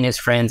family and his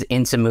friends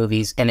into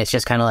movies, and it's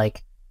just kind of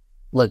like,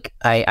 look,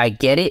 I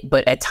get it,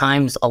 but at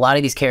times a lot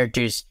of these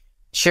characters,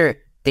 sure,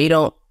 they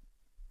don't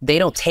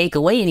take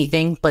away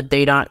anything, but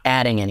they're not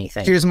adding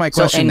anything. Here's my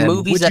question: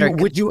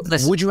 would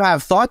you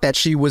have thought that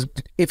she was,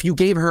 if you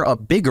gave her a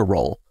bigger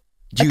role?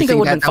 I think I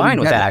would have been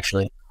fine with that,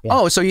 actually. Yeah.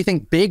 Oh, so you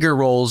think bigger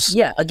roles?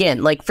 Yeah,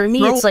 again, like for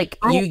me, it's like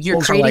you're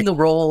creating the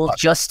role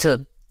just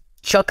to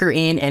chuck her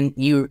in, and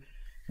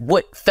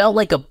what felt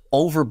like a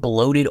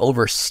over-bloated,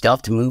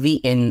 overstuffed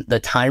movie in the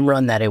time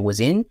run that it was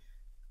in,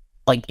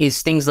 like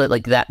is things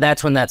like that.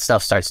 That's when that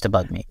stuff starts to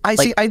bug me. I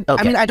mean,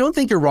 I don't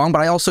think you're wrong, but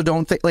I also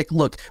don't think, like,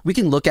 look, we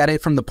can look at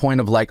it from the point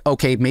of like,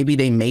 okay, maybe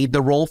they made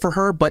the role for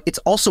her, but it's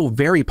also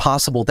very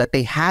possible that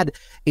they had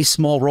a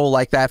small role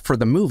like that for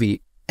the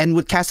movie and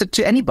would cast it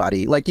to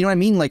anybody. Like, you know what I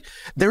mean? Like,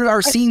 there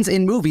are scenes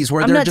in movies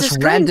where they're just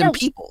random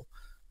people.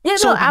 Yeah,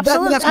 so no,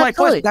 absolutely. That's my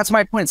point. That's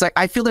my point. It's like,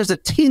 I feel there's a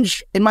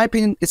tinge, in my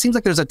opinion, it seems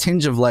like there's a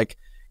tinge of like,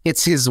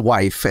 it's his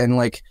wife, and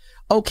like,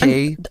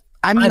 okay,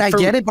 I mean, I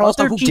get it, but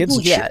also who gives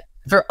a shit?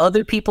 For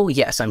other people,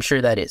 yes, I'm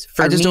sure that is.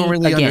 For I just me, don't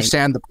really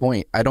understand the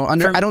point. I don't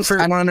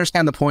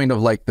understand the point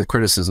of like the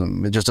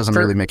criticism. It just doesn't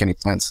really make any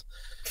sense.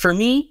 For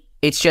me,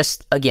 it's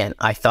just, again,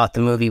 I thought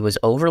the movie was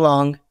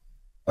overlong,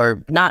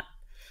 or not.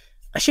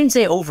 I shouldn't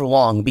say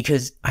overlong,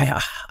 because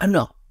I don't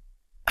know.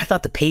 I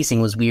thought the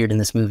pacing was weird in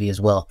this movie as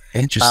well.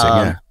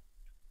 Interesting.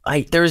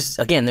 Yeah. There's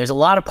a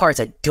lot of parts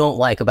I don't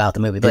like about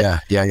the movie.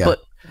 But yeah.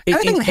 But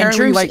in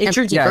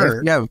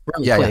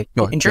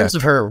terms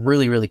of her,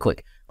 really, really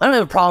quick, I don't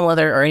have a problem with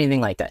her or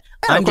anything like that.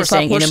 Yeah, I'm just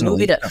saying, in a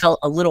movie that felt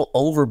a little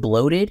over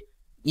bloated,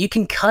 you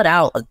can cut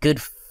out a good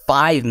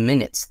 5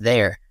 minutes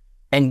there,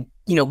 and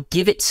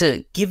give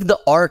the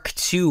arc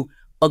to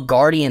a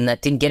Guardian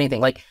that didn't get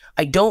anything. Like,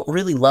 I don't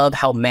really love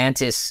how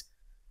Mantis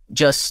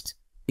just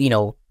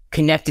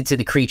connected to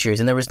the creatures,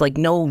 and there was like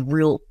no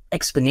real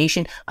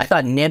explanation. I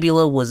thought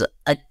Nebula was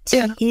a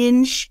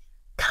tinge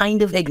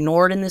kind of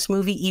ignored in this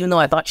movie, even though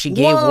I thought she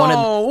gave one of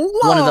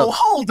the.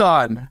 Hold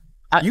on.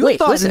 You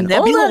thought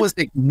Nebula was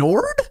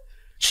ignored?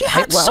 She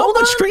had so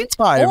much screen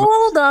time.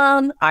 Hold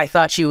on. I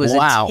thought she was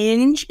a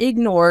tinge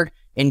ignored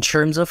in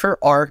terms of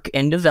her arc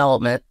and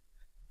development.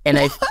 And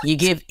if you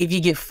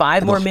give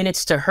 5 more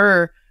minutes to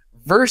her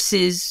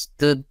versus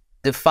the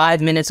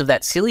 5 minutes of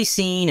that silly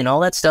scene and all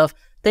that stuff,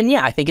 then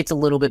yeah, I think it's a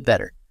little bit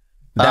better.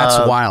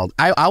 That's wild.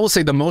 I will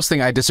say the most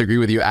thing I disagree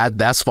with you at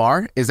thus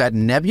far is that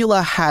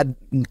Nebula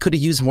could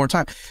have used more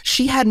time.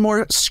 She had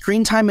more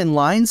screen time and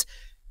lines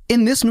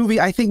in this movie.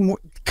 I think more,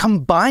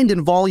 combined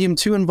in Volume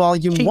 2 and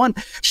Volume 1.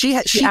 She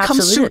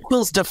comes to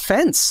Quill's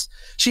defense.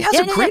 She has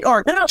a great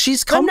arc. No,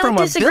 she's come from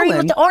a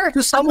villain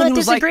to someone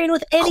who's like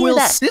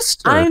Quill's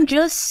sister. I'm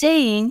just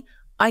saying,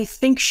 I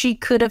think she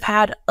could have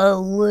had a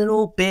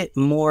little bit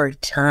more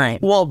time.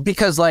 Well,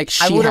 because like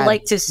she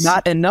had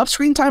not enough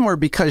screen time, or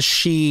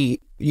because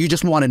you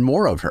just wanted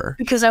more of her?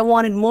 Because I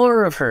wanted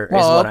more of her, is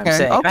what I'm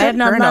saying. Okay, I'm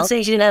not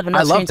saying she didn't have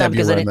enough screen time,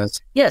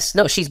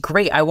 because she's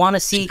great. I want to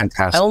see,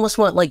 I almost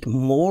want like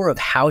more of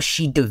how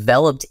she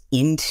developed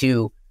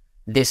into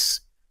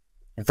this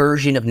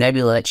version of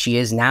Nebula that she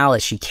is now,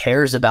 as she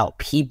cares about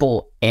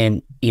people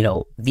and,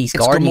 these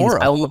Guardians.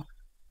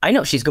 I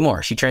know she's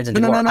Gamora. She turns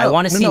into Gamora. I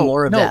want to see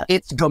more of that.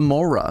 It's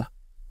Gamora.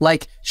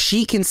 Like,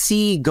 she can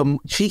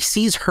she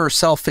sees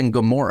herself in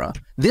Gamora.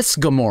 This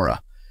Gamora.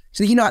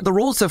 So, the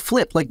roles have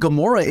flipped. Like,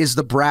 Gamora is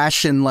the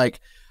brash and like,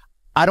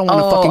 I don't want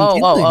to fucking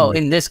kill anyone.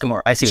 In this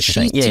Gamora. I see what you're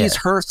saying. She sees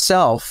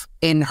herself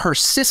in her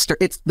sister.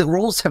 The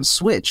roles have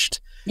switched.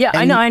 Yeah,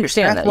 I know. I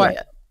understand that.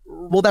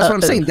 Well, that's what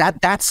I'm saying.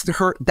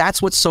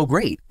 That's what's so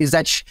great, is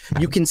that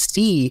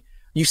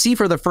you see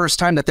for the first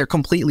time that they're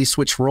completely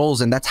switched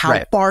roles, and that's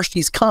how far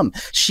she's come.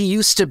 She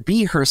used to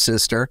be her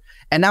sister,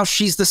 and now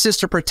she's the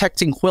sister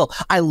protecting Quill.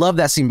 I love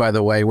that scene, by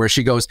the way, where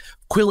she goes,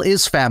 "Quill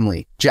is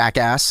family,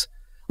 jackass."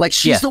 Like,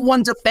 she's the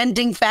one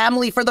defending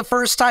family for the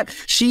first time.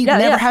 She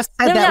never has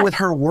said that with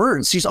her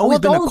words. She's always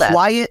been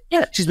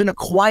she's been a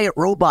quiet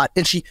robot.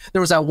 And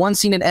there was that one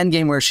scene in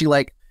Endgame where she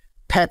like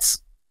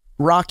pets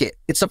Rocket.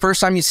 It's the first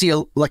time you see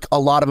a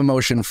lot of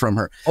emotion from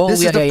her.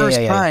 This is the first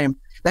time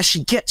that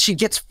she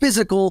gets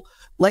physical,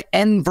 like,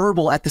 and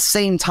verbal at the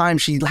same time.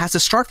 She has to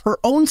start her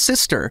own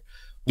sister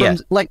from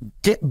like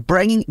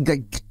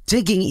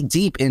digging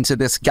deep into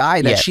this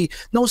guy that she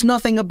knows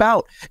nothing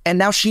about, and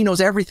now she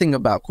knows everything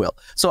about Quill.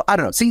 So I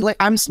don't know. See, like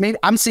I'm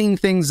seeing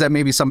things that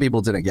maybe some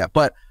people didn't get,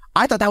 but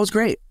I thought that was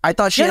great. I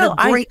thought she had a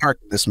great arc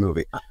in this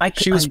movie.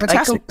 She was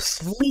fantastic. I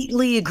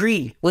completely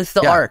agree with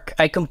the arc.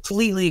 I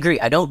completely agree.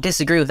 I don't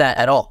disagree with that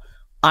at all.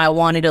 I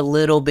wanted a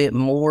little bit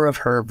more of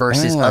her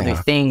versus other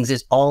things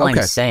is all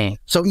I'm saying.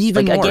 So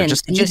even like, more, again,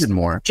 even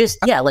more.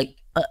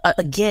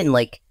 Again,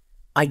 like,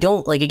 I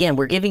don't, like, again,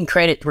 we're giving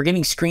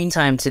screen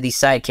time to these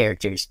side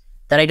characters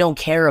that I don't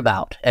care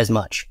about as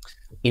much.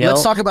 You know?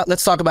 Let's talk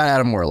about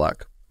Adam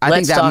Warlock.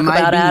 Let's talk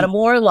about Adam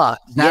Warlock.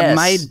 That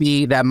might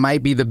be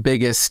the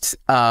biggest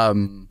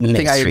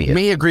thing I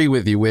may agree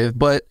with you with,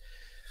 but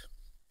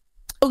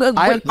wait,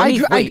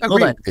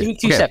 hold on. Give me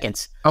 2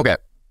 seconds. Okay.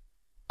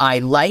 I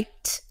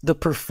liked the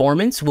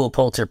performance Will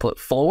Poulter put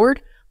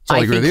forward.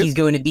 I think he's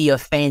going to be a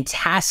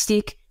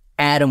fantastic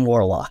Adam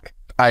Warlock.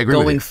 I agree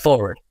going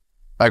forward.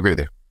 I agree with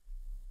you.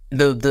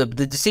 The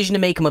decision to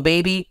make him a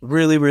baby,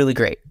 really, really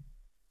great.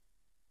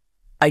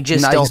 I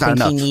just don't think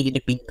he needed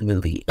to be in the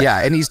movie.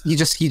 Yeah, and he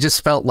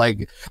just felt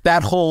like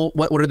that whole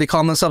what do they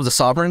call themselves? The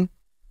Sovereign?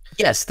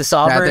 Yes, the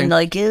Sovereign.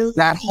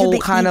 That whole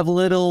kind of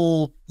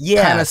little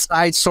kind of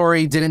side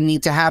story didn't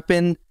need to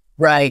happen.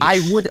 Right. I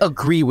would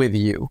agree with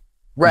you.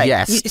 Right.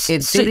 Yes,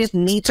 it didn't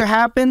need to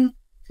happen.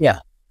 Yeah,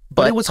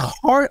 but it was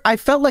hard. I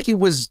felt like it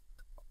was.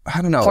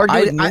 I don't know. Hard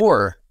to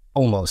ignore.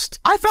 Almost.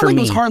 I felt like it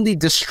was hardly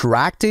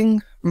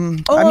distracting.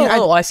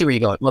 I see where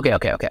you're going.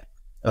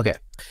 Okay.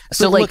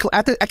 So like,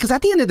 because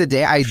at the end of the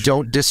day, I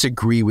don't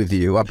disagree with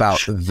you about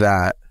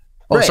that.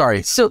 Oh, right.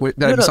 Sorry. So we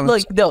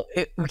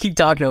keep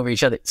talking over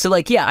each other. So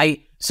like,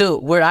 so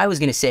what I was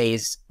gonna say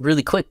is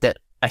really quick that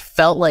I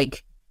felt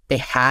like they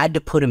had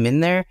to put him in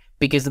there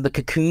because of the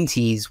Cocoon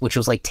tease, which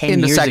was like 10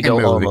 years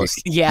ago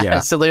almost.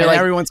 Yeah. So they're like,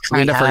 everyone's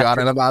kind of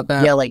forgotten about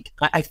that. Yeah. Like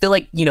I feel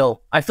like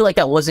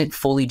that wasn't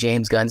fully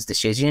James Gunn's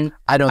decision.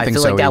 I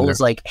feel like that was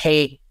like,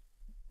 hey,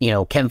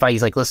 Kevin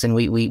Feige's like, listen,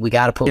 we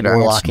got to put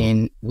Warlock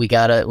in. We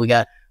did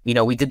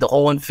the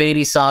whole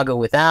Infinity Saga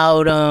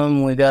without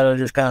him. We got to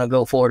just kind of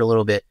go forward a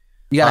little bit.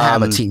 You got to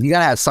have a team. You got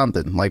to have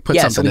something like put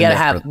something. So we got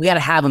to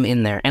have him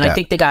in there. And I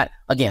think they got,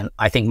 again,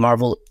 I think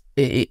Marvel,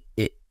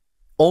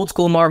 old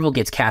school Marvel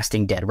gets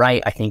casting dead,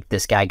 right? I think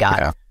this guy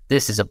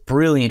this is a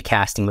brilliant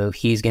casting move.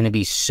 He's going to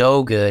be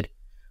so good.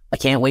 I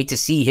can't wait to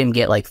see him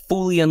get like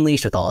fully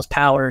unleashed with all his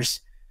powers.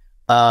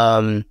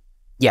 So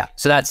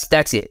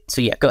that's it.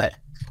 So yeah, go ahead.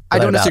 I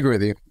don't disagree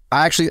with you.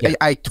 I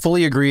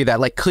fully agree that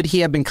like, could he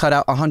have been cut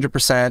out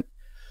 100%?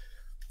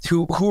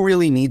 Who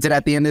really needs it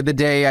at the end of the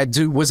day?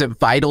 Was it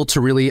vital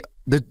to really?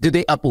 Did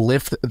they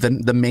uplift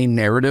the main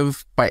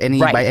narrative by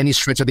any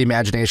stretch of the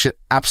imagination?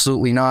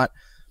 Absolutely not.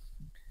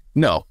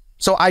 No.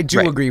 So I do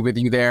agree with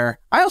you there.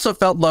 I also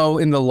felt low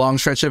in the long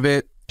stretch of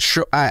it.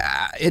 Sure,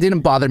 it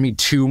didn't bother me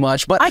too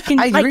much, but I can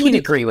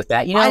agree with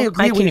that. I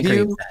agree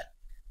with that.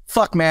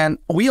 Fuck, man,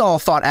 we all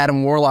thought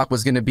Adam Warlock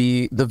was going to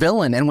be the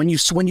villain, and when you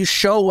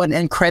show an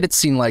end credit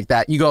scene like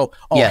that, you go,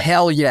 "Oh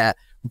hell yeah,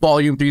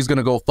 Volume 3 is going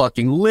to go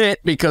fucking lit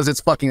because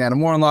it's fucking Adam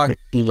Warlock."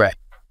 Right.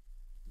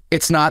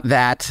 It's not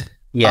that.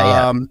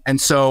 And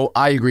so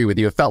I agree with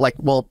you. It felt like,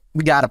 well,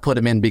 we got to put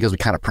him in because we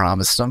kind of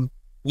promised him.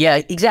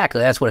 Yeah,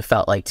 exactly. That's what it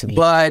felt like to me.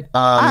 But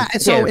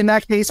in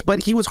that case,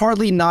 but he was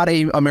hardly not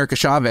a America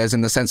Chavez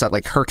in the sense that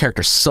like her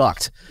character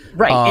sucked.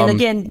 Right. And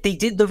again, they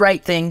did the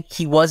right thing.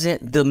 He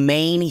wasn't the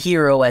main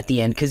hero at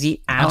the end because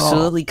he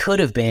absolutely could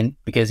have been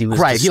because he was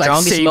the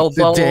strongest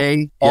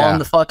mofo on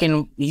the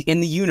fucking in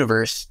the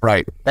universe.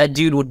 Right. That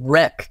dude would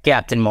wreck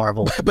Captain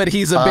Marvel. But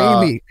he's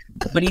a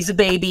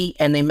baby.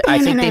 And I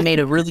think they made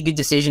a really good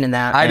decision in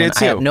that. I did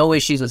too. I have no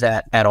issues with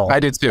that at all. I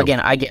did too. Again,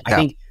 I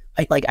think.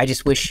 I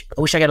just wish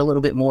I got a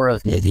little bit more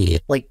of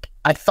like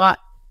I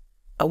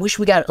wish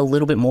we got a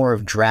little bit more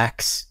of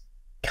Drax,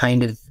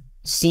 kind of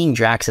seeing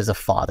Drax as a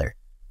father.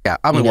 Yeah,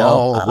 I mean,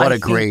 what a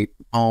great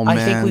man. I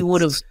think we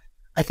would have.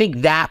 I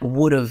think that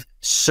would have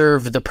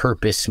served the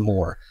purpose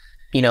more.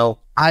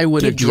 I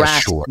would have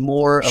Drax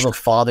more of a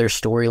father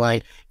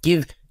storyline.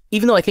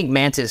 Even though I think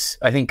Mantis,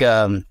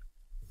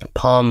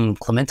 Pom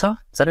Clementa,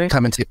 is that right?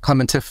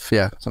 Clementif,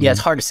 yeah. Yeah, it's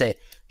hard to say.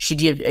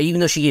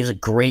 Even though she gives a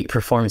great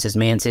performance as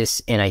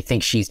Mantis, and I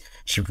think she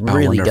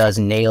really does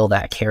nail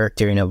that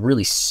character in a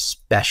really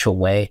special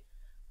way.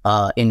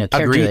 In a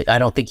character that I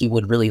don't think you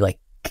would really like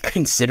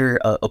consider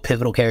a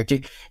pivotal character,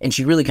 and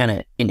she really kind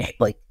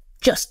of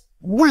just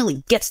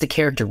really gets the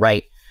character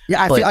right.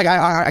 Yeah, I feel like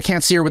I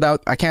can't see her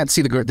without. I can't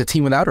see the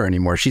team without her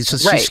anymore. She's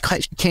just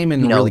she came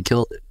in and really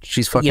killed it.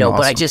 She's fucking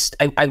awesome.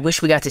 But I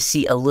wish we got to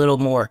see a little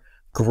more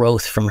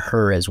growth from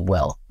her as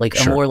well,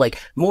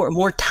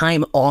 more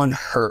time on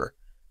her.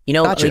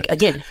 Gotcha.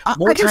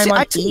 More time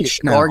on each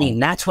Guardian.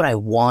 That's what I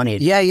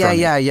wanted.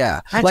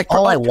 Yeah. That's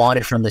all I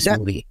wanted from this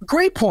movie.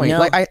 Great point.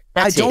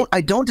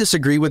 I don't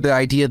disagree with the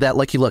idea that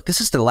look, this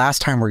is the last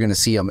time we're going to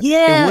see him.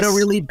 Yes. It would have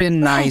really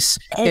been nice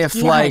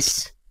if I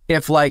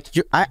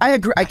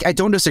agree. I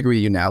don't disagree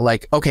with you now.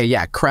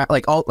 Crack,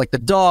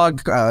 the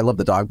dog. I love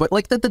the dog, but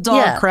the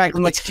dog cracked.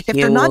 If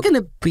they're not going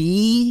to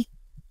be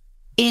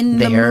in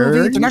the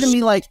movie. They're not going to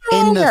be like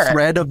in the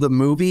thread of the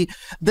movie.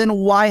 Then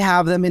why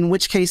have them? In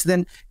which case,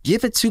 then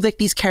give it to like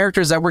these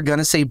characters that we're going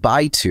to say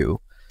bye to.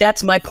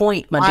 That's my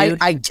point, my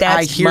dude.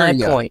 I hear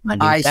you. Point, my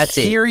dude. I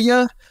hear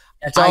you.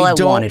 That's all I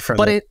wanted from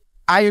it.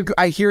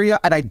 I hear you,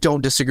 and I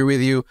don't disagree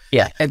with you.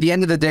 Yeah. At the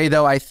end of the day,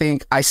 though, I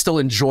think I still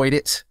enjoyed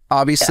it.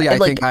 Obviously, I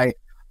think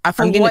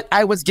what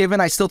I was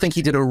given, I still think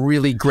he did a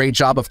really great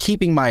job of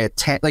keeping my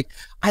attention. Like,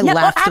 I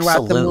laughed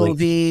throughout the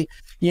movie.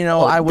 You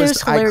know, I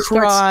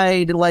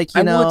cried. Like,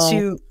 you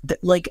know,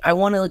 I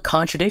want to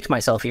contradict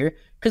myself here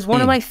because one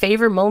of my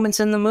favorite moments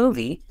in the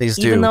movie,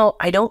 even though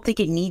I don't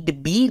think it need to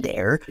be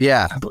there,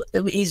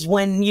 is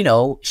when, you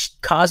know,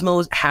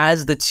 Cosmo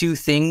has the two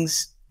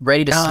things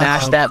ready to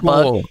smash that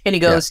bug, and he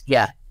goes,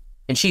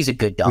 and she's a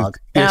good dog.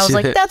 And I was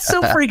like, that's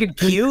so freaking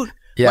cute.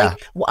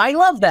 Like, I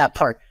love that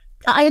part.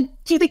 Do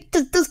you think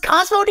does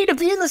Cosmo need to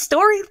be in the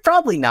story?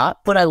 Probably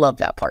not, but I love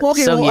that part.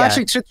 Okay,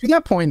 actually, to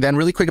that point, then,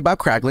 really quick about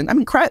Kraglin. I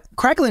mean,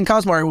 Kraglin and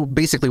Cosmo are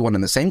basically one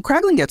and the same.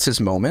 Kraglin gets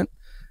his moment.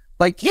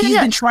 Like, he's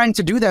been trying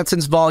to do that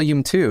since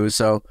Volume 2,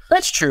 so...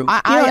 That's true.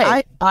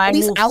 I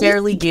will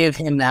fairly give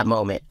him that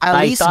moment.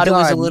 I thought it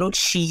was a little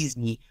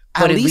cheesy,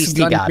 but at least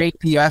he got it.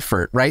 The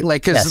effort, right?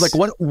 Like, because like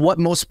what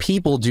most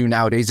people do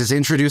nowadays is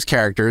introduce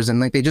characters and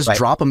like they just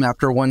drop them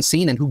after one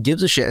scene, and who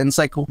gives a shit? And it's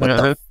like, what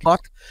the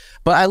fuck?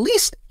 But at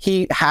least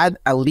he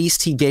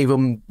gave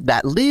him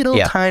that little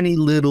tiny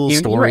little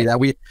story that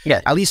we.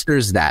 At least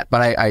there's that.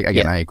 But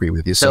I agree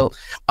with you. So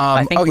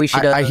I think we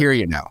should. I hear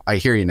you now.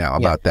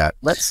 About that.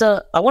 Let's.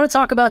 I want to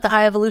talk about the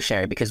High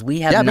Evolutionary because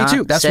we have. Yeah, me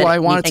too. That's why I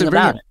wanted to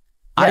bring it.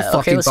 I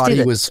fucking thought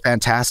he was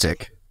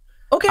fantastic.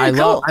 Okay,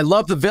 cool. I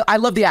love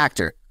the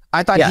actor.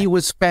 I thought he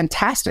was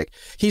fantastic.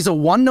 He's a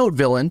one-note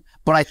villain,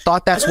 but I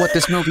thought that's what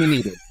this movie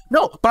needed.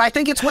 No, but I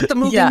think it's what the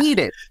movie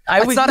needed.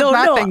 It's not a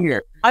bad thing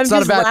here. I'm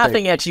just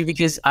laughing at you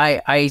because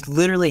I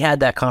literally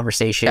had that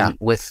conversation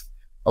with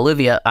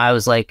Olivia. I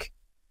was like,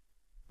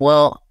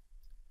 well,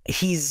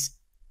 he's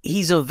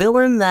a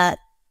villain that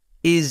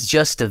is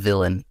just a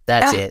villain.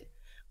 That's it.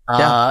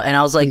 And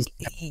I was like,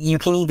 you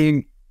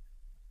can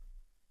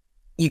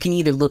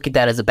either look at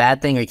that as a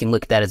bad thing or you can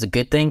look at that as a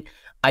good thing.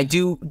 I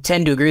do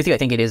tend to agree with you. I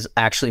think it is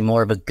actually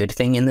more of a good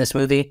thing in this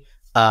movie.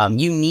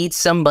 You need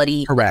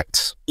somebody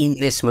in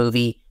this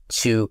movie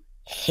to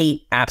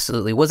hate.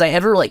 Absolutely. Was I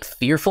ever like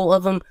fearful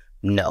of him?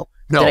 No.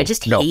 Did I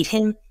just hate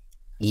him?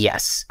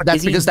 Yes. But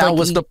that's because that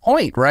was the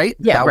point, right?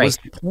 Yeah, that was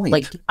the point.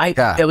 Like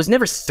I was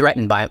never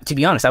threatened by him. To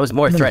be honest, I was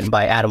more threatened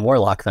by Adam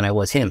Warlock than I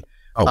was him.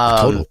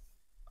 Totally.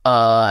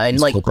 And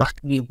like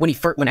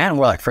when Adam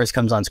Warlock first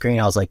comes on screen,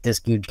 I was like, this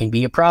dude can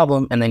be a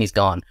problem, and then he's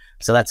gone.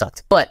 So that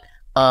sucked. But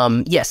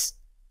yes,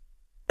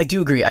 I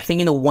do agree. I think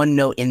in the one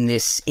note in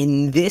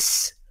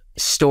this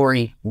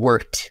story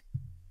worked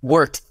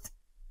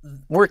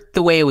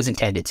the way it was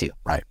intended to.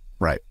 Right.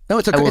 No,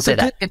 it's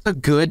a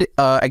good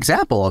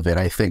example of it.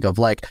 I think of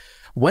like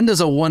when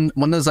does an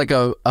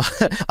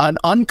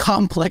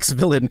uncomplex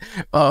villain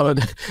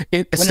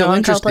it's so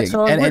interesting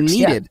and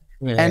needed.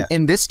 And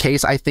in this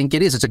case, I think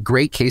it is. It's a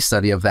great case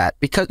study of that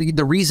because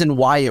the reason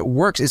why it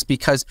works is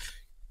because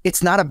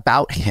it's not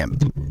about him.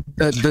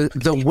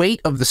 The weight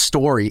of the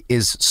story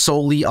is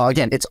solely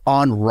it's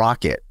on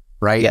Rocket,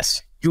 right?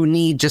 Yes. You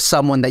need just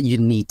someone that you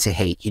need to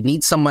hate. You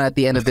need someone at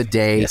the end of the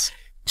day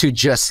to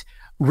just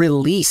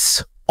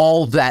release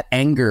all that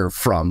anger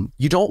from.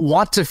 You don't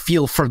want to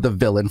feel for the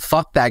villain.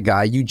 Fuck that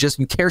guy. You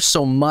care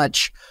so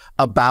much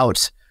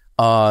about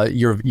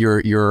your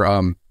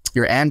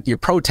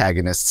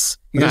protagonists.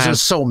 Because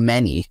there's so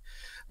many.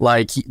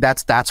 Like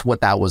that's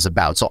what that was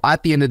about. So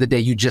at the end of the day,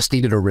 you just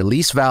needed a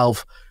release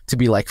valve to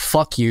be like,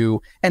 fuck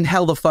you, and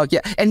hell the fuck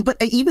yeah. But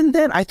even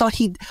then, I thought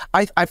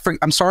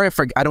I'm sorry,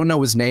 I don't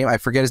know his name. I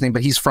forget his name,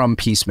 but he's from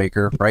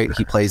Peacemaker, right?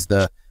 He plays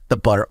the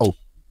butter. Oh,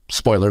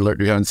 spoiler alert!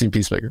 You haven't seen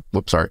Peacemaker.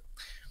 Whoops, sorry.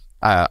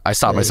 I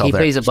stopped myself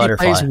there. He plays a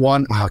butterfly. He plays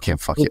one. Oh, I can't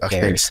fuck you.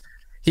 Okay.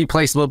 He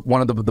plays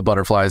one of the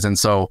butterflies, and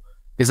so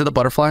is it the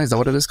butterfly? Is that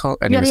what it is called?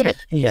 Anyways,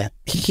 yeah.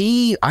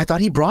 I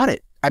thought he brought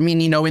it. I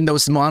mean, in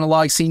those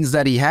monologue scenes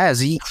that he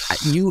has, he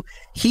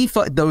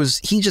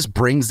just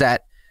brings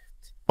that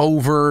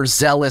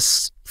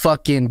overzealous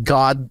fucking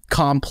god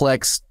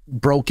complex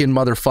broken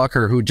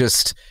motherfucker who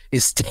just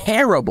is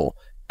terrible,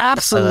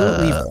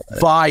 absolutely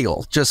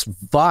vile, just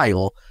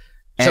vile.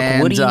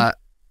 And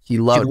he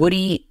loved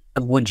Woody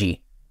Awuji.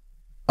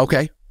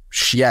 Okay,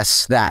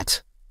 yes,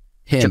 that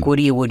him.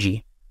 Woody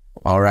Awuji.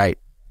 All right,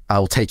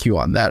 I'll take you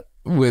on that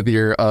with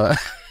your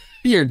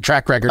your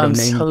track record of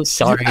names. I'm so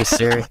sorry,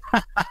 sir.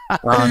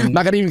 I'm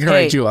not gonna even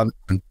correct you on.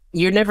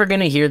 You're never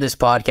gonna hear this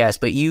podcast,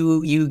 but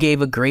you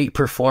gave a great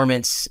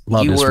performance.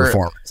 Love his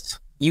performance.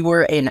 You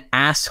were an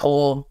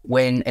asshole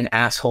when an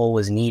asshole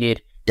was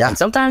needed. Yeah, and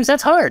sometimes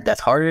that's hard.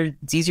 That's harder.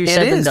 It's easier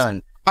said than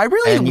done. I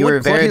really and you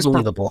were very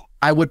believable.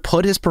 I would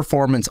put his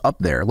performance up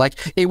there.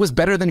 Like it was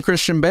better than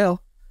Christian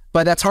Bale.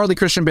 But that's hardly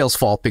Christian Bale's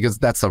fault because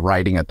that's the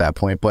writing at that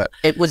point. But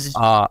it was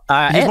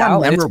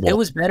memorable. It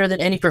was better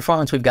than any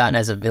performance we've gotten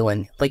as a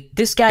villain. Like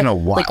this guy,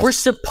 like we're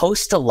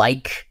supposed to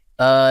knock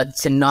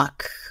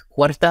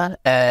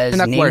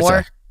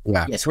Namor.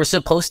 Yes, we're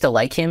supposed to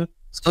like him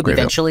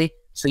eventually,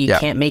 so you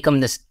can't make him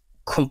this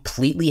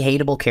completely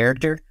hateable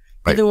character.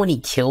 Right. Even when he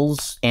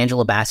kills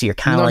Angela Bassett, you're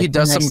kind of like, he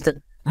does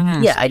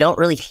yeah, I don't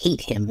really hate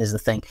him is the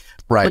thing.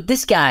 Right. But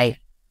this guy,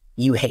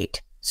 you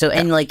hate. So,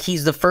 and like,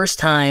 he's the first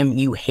time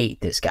you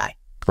hate this guy.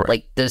 Right.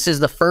 Like, this is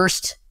the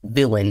first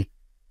villain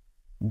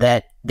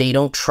that they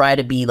don't try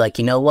to be like,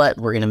 you know what,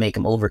 we're going to make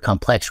him over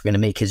complex. We're going to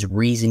make his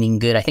reasoning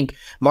good. I think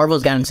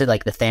Marvel's gotten into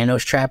like the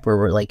Thanos trap where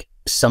we're like,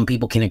 some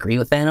people can agree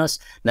with Thanos.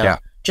 No,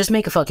 just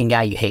make a fucking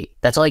guy you hate.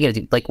 That's all you got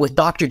to do. Like with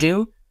Doctor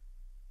Doom,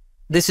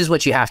 this is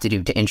what you have to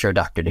do to intro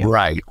Doctor Doom.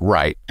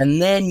 Right.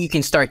 And then you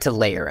can start to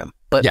layer him.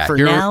 But for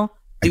now,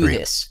 do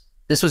this.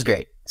 This was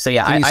great. So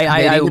yeah, they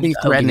need to be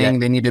threatening.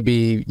 They need to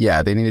be,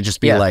 they need to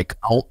just be like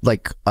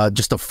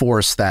just a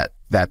force that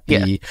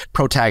the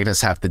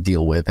protagonists have to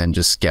deal with and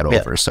just get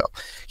over. So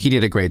he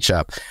did a great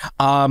job.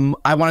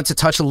 I wanted to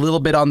touch a little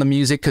bit on the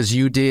music because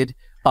you did.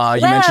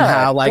 You mentioned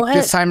how like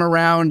this time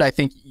around, I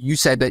think you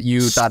said that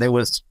you thought it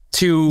was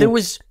too. There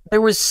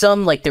was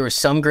some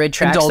grid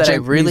tracks that I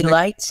really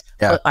liked.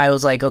 Yeah. But I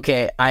was like,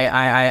 okay,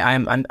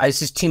 I'm it's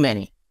just too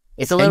many.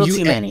 It's a little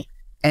too many.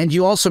 And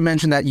you also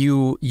mentioned that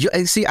you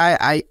see,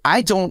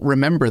 I don't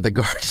remember the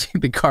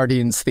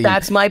Guardians theme.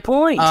 That's my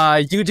point.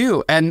 You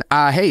do, and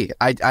hey,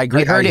 I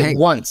agree. I heard it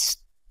once.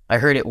 I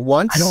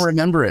don't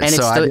remember it, and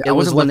so I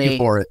wasn't looking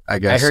for it. I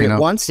guess I heard it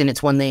once, and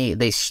it's when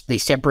they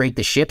separate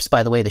the ships.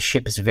 By the way, the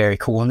ship is very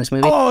cool in this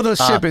movie. Oh, the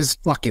ship is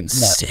fucking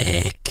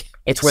sick.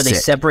 It's where they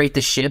separate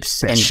the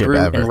ships, and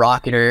Groot and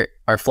Rocket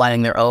are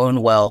flying their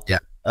own. Well,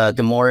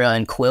 Gamora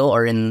and Quill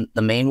are in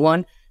the main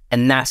one,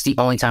 and that's the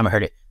only time I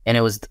heard it. And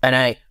it was, and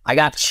I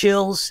got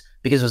chills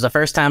because it was the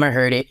first time I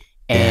heard it,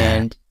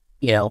 and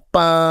you know,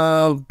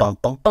 bum bum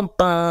bum bum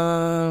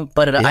bum.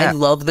 But I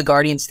love the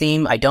Guardians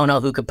theme. I don't know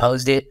who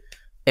composed it.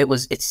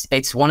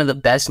 It's one of the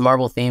best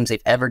Marvel themes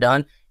they've ever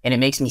done, and it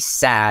makes me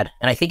sad.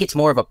 And I think it's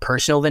more of a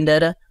personal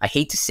vendetta. I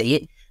hate to say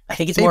it. I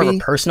think it's more of a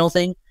personal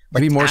thing.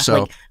 Maybe more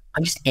so. Like,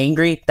 I'm just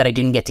angry that I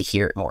didn't get to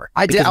hear it more.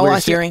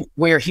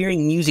 We're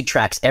hearing music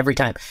tracks every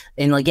time,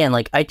 and again,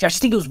 like I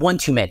just think it was one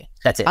too many.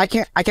 That's it. I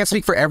can't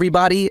speak for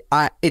everybody.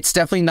 It's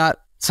definitely not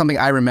something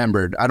I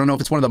remembered. I don't know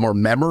if it's one of the more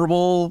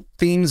memorable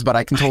themes, but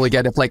I can totally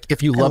get it. Like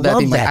if you love that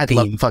theme, I'd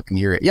love to fucking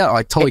hear it. Yeah,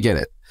 I totally get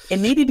it.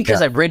 And maybe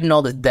because I've ridden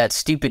all that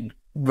stupid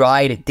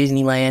ride at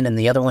Disneyland and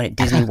the other one at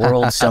Disney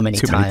World so many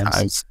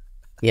times.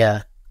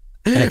 Yeah,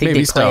 and I think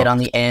they play it on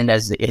the end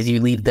as you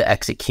leave the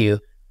exit queue.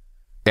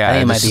 Yeah, I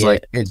think it might be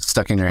like it's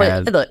stuck in your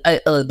head.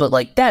 But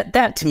like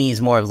that to me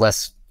is more of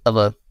less of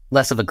a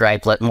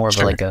gripe, more of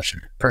a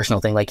personal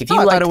thing. Like if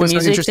you like the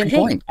music, then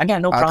hey, I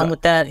got no problem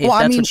with that. If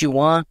that's what you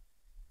want,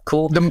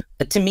 cool.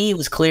 To me, it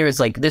was clear. It's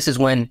like this is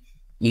when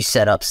you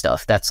set up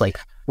stuff. That's like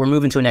we're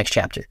moving to a next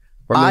chapter.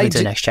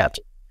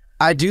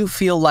 I do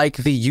feel like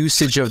the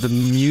usage of the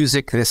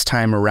music this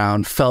time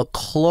around felt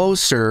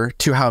closer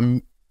to how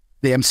the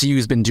MCU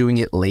has been doing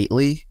it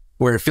lately.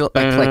 Where it felt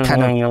like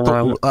kind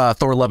of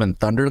Thor Love and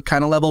Thunder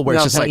kind of level, where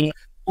it's just like,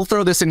 we'll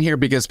throw this in here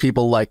because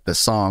people like the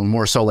song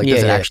more so like,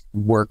 does it actually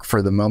work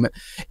for the moment?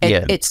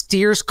 And it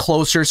steers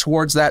closer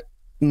towards that,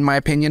 in my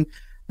opinion.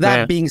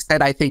 That being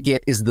said, I think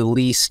it is the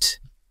least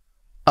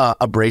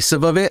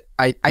abrasive of it.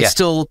 I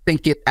still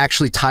think it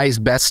actually ties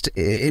best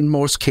in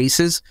most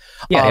cases.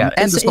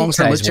 And the songs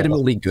are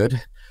legitimately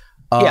good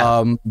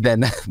than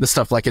the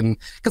stuff like in,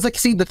 because like,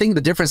 see,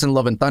 the difference in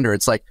Love and Thunder,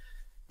 it's like,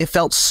 it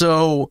felt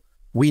so...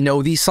 We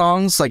know these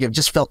songs, like it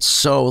just felt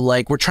so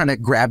like we're trying to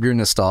grab your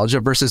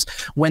nostalgia versus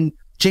when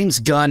James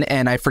Gunn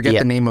and I forget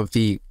the name of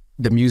the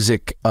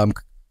music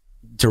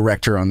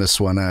director on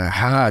this one,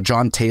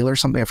 John Taylor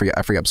something. I forget.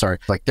 I'm sorry.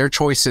 Like their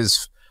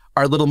choices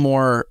are a little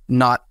more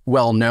not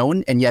well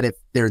known, and yet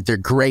they're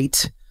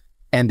great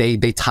and they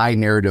tie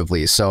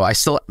narratively. So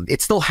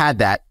it still had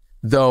that,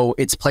 though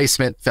its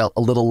placement felt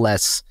a little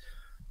less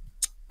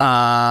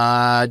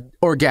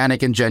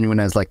organic and genuine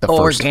as like the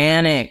first.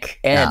 Organic,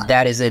 and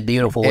that is a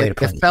beautiful way to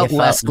put it. It felt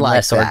less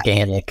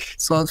organic.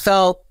 So it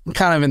felt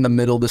kind of in the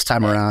middle this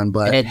time around,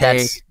 but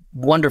that's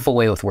wonderful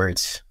way with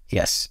words.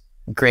 Yes,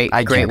 great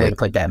way to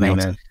put that,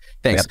 man.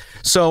 Thanks. Yep.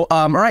 So,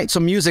 all right. So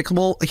music.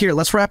 Well, here,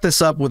 let's wrap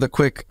this up with a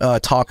quick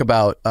talk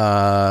about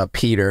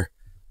Peter,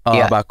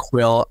 about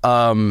Quill.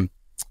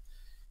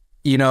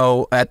 You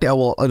know, let's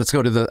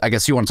go to the. I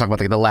guess you want to talk about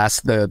the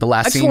last scene.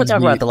 I just want to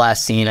talk about the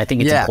last scene. I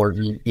think it's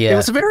important. Yeah, it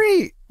was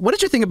what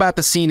did you think about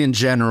the scene in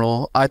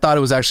general? I thought it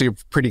was actually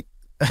pretty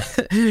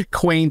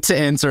quaint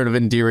and sort of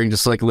endearing,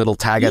 just like a little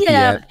tag at the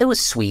end. Yeah, it was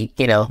sweet,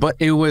 you know. But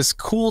it was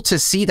cool to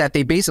see that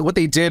what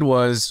they did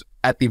was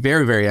at the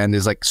very, very end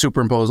is like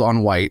superimpose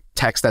on white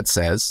text that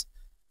says,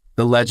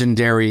 "The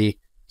legendary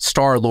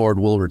Star-Lord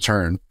will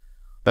return."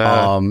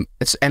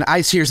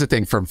 Here's the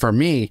thing for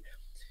me,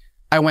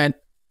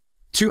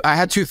 I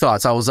had two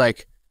thoughts. I was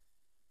like,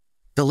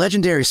 the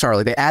legendary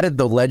Star-Lord, they added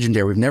the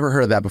legendary. We've never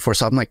heard of that before.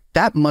 So I'm like,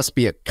 that must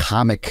be a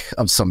comic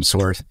of some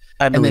sort.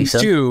 And then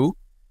two,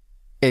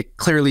 it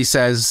clearly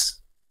says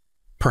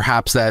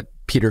perhaps that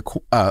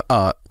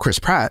Chris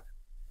Pratt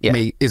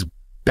is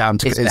bound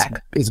to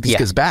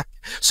is back.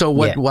 So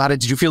how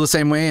did you feel the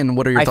same way? And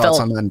what are your thoughts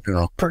on that in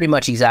general? Pretty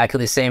much exactly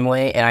the same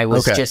way. And I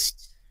was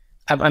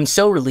I'm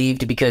so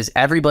relieved because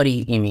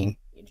everybody,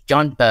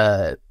 John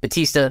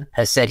Bautista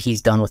has said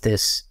he's done with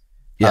this.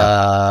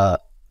 Yeah.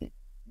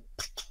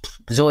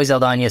 Zoe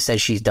Saldana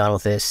says she's done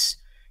with this.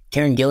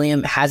 Karen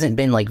Gilliam hasn't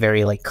been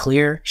very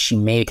clear. She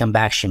may come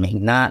back, she may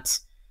not.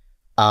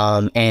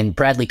 And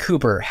Bradley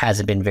Cooper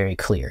hasn't been very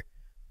clear.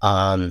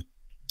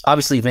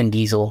 Obviously Vin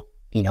Diesel,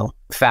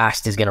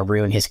 fast is going to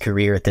ruin his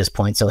career at this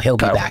point, so he'll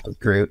be back with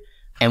Groot.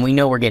 And we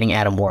know we're getting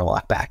Adam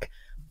Warlock back.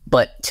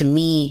 But to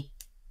me,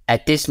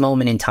 at this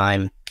moment in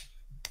time,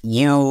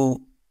 you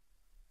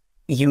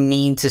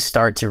need to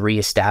start to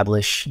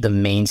reestablish the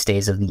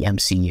mainstays of the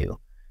MCU.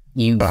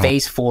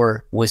 Phase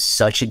 4 was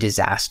such a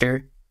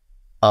disaster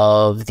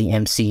of the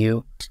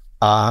MCU.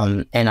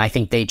 And I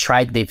think they've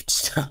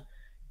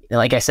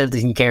like I said,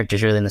 these new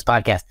characters earlier in this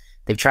podcast,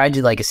 they've tried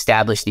to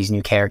establish these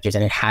new characters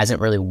and it hasn't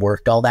really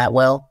worked all that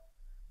well.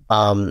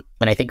 And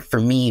I think for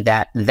me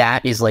that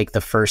is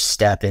the first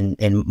step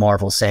in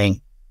Marvel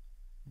saying,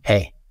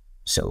 hey,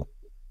 so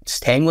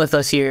just hang with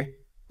us here.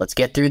 Let's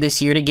get through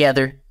this year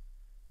together.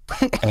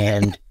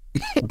 And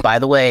by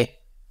the way,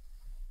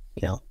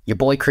 your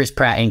boy Chris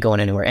Pratt ain't going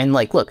anywhere. And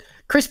look,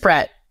 Chris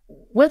Pratt,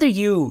 whether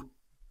you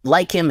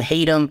like him,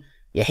 hate him,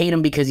 you hate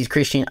him because he's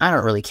Christian, I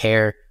don't really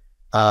care.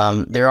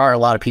 There are a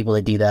lot of people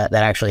that do that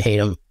actually hate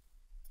him.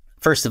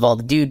 First of all,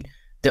 the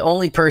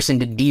only person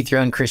to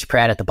dethrone Chris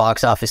Pratt at the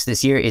box office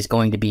this year is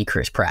going to be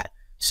Chris Pratt.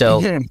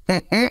 So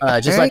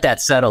just let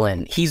that settle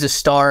in. He's a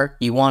star.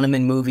 You want him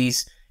in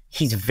movies.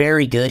 He's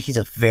very good. He's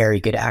a very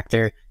good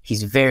actor.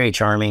 He's very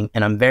charming,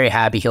 and I'm very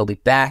happy he'll be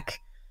back.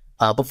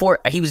 Before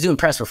he was doing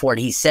press before,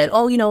 he said,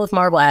 if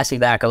Marvel asked me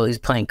back, he was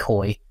playing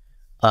coy.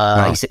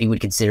 He said he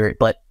would consider it,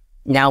 but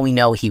now we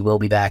know he will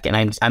be back, and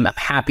I'm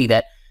happy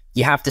that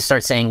you have to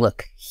start saying,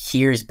 look,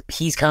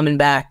 he's coming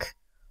back.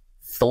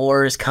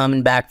 Thor's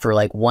coming back for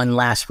one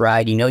last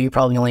ride. You're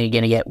probably only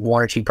going to get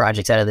 1 or 2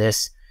 projects out of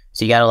this,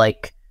 so you got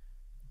to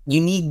you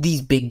need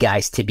these big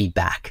guys to be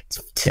back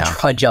to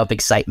trudge up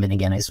excitement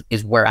again.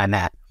 Is where I'm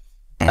at.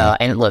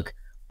 And look,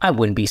 I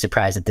wouldn't be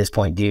surprised at this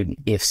point, dude,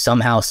 if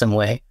somehow, some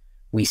way,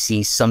 we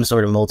see some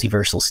sort of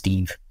multiversal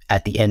Steve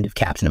at the end of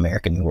Captain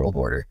America: New World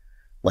Order.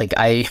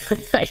 I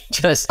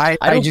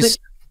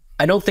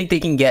don't think they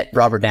can get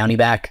Robert Downey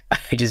back.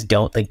 I just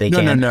don't think they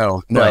can.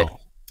 No. But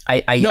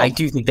I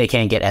do think they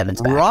can get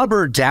Evans back.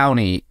 Robert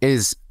Downey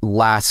is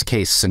last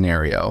case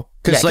scenario.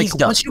 Because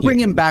once you bring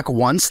him back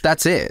once,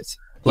 that's it.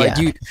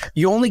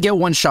 You only get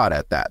one shot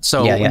at that.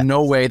 So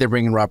no way they're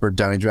bringing Robert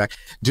Downey back.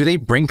 Do they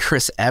bring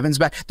Chris Evans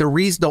back?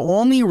 The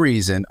only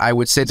reason I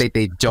would say that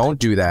they don't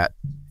do that.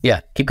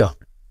 Yeah, keep going.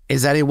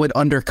 Is that it would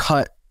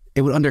undercut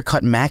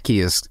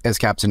Mackie as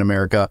Captain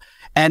America.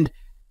 And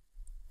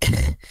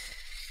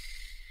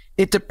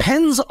it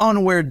depends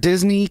on where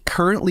Disney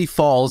currently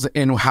falls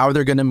in how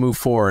they're going to move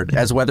forward,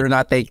 as whether or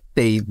not they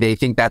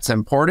think that's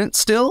important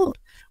still,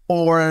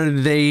 or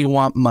they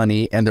want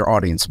money and their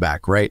audience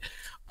back, right?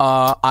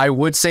 I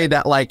would say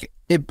that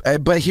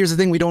but here's the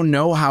thing, we don't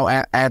know how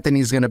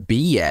Anthony's going to be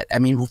yet. I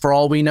mean, for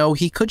all we know,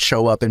 he could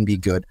show up and be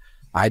good.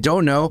 I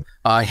don't know.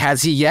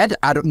 Has he yet?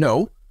 I don't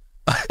know.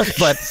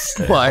 but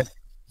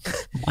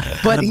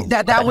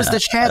that was the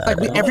chance.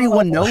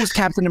 Everyone knows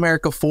Captain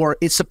America 4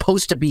 is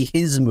supposed to be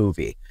his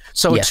movie.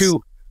 So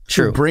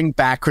to bring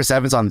back Chris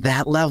Evans on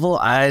that level,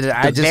 I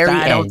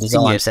don't see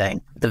I'm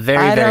saying. The very,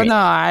 I very don't know.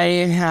 I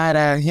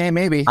had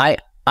maybe.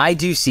 I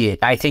do see it.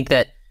 I think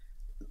that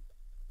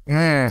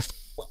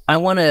I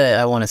want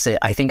to say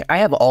I think I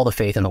have all the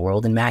faith in the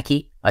world in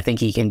Mackie. I think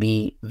he can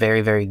be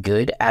very, very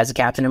good as a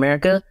Captain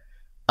America.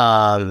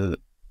 My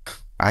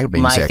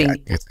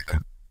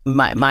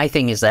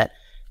thing is that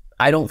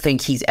I don't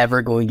think he's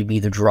ever going to be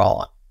the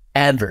draw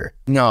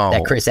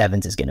that Chris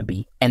Evans is going to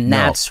be. And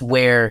that's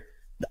where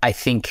I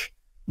think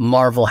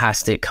Marvel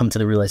has to come to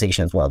the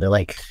realization as well. They're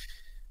like,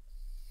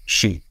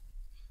 shoot,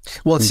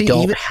 we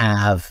don't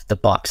have the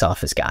box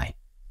office guy.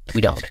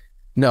 We don't.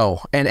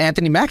 No. And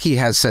Anthony Mackie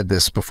has said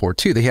this before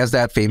too. He has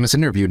that famous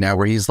interview now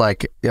where he's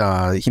like,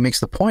 he makes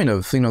the point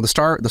of,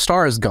 the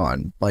star is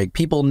gone.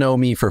 People know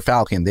me for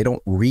Falcon. They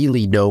don't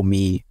really know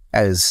me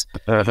as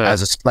a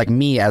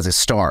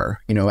star.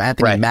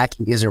 Anthony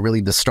Mackie isn't really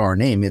the star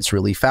name. It's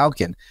really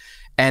Falcon.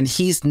 And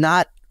he's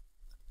not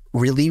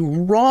really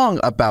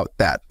wrong about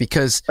that,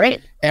 because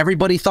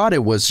everybody thought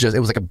it was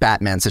like a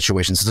Batman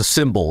situation. It's a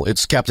symbol.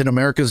 It's Captain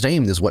America's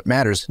name is what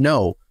matters.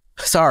 No,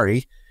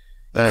 sorry.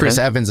 Chris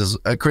Evans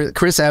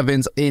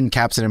in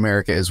Captain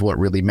America is what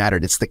really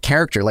mattered. It's the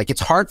character. It's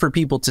hard for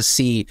people to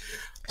see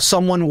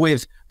someone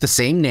with the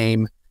same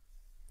name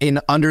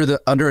under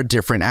a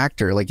different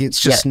actor. It's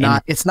just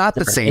not. It's not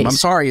the same. I'm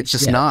sorry. It's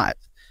just not.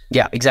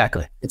 Yeah,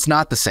 exactly. It's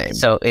not the same.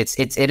 So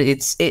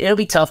it'll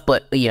be tough,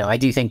 but I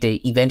do think they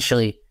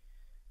eventually.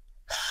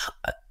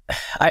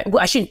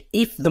 I shouldn't.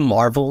 If the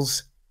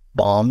Marvels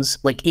bombs,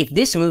 if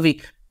this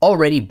movie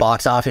already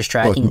box office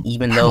tracking,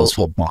 even though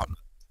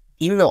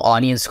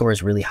audience score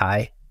is really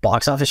high,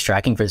 box office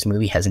tracking for this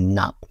movie has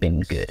not been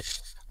good.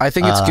 I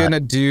think it's gonna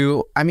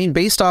do. I mean,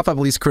 based off of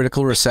at least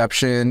critical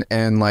reception,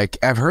 and like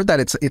I've heard that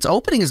its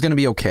opening is gonna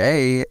be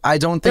okay. I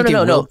don't think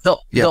no.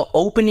 The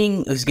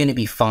opening is gonna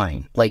be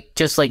fine. Like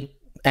just like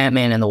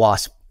Ant-Man and the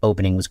Wasp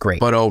opening was great,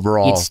 but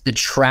overall, it's the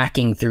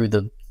tracking through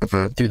the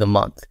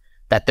month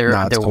that they're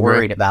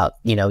worried about.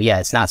 You know,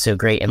 it's not so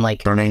great. And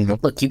like,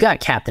 look, you got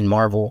Captain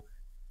Marvel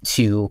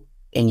 2,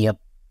 and you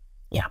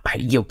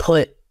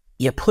put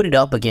it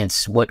up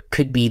against what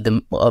could be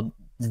the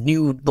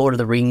new Lord of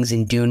the Rings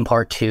and Dune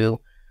Part 2.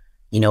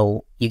 You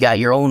know, you got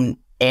your own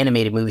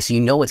animated movie, so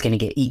you know it's going to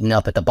get eaten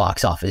up at the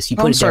box office.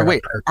 I'm sorry,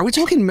 wait, are we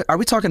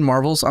talking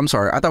Marvels? I'm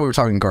sorry, I thought we were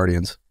talking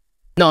Guardians.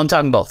 No, I'm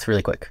talking both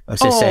really quick. I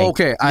was just saying.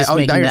 Okay. You're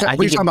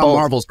talking about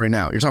Marvels right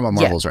now. You're talking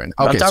about Marvels right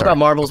now. Okay, I'm talking about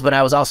Marvels, but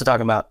I was also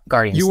talking about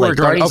Guardians. You were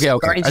Guardians. Okay.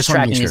 Guardians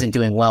tracking isn't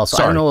doing well,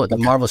 so I don't know what the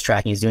Marvels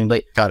tracking is doing,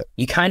 but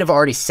you kind of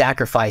already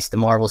sacrificed the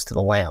Marvels to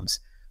the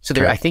Lambs. So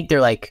I think they're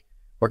like,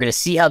 we're going to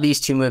see how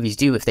these two movies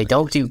do. If they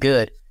don't do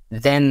good,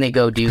 then they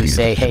go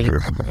say, hey,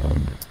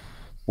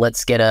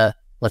 let's get a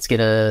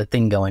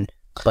thing going.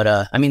 But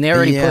I mean, they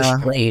already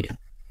pushed Blade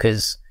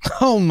because.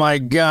 Oh my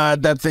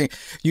God, that thing!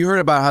 You heard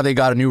about how they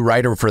got a new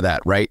writer for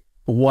that, right?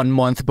 1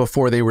 month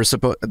before they're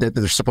supposed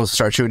to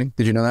start shooting.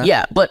 Did you know that?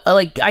 Yeah, but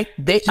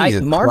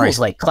Marvel's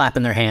like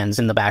clapping their hands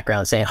in the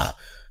background, saying, "Oh,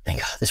 thank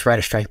God, this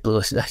writer strike blew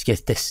us.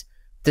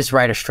 This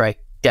writer strike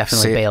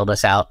definitely bailed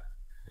us out."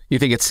 You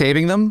think it's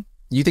saving them?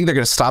 You think they're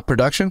going to stop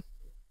production?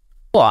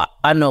 Well,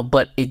 I don't know,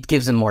 but it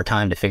gives them more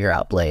time to figure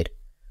out Blade.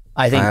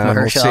 I think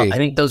I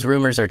think those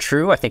rumors are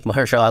true. I think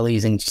Mahershala Ali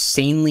is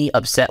insanely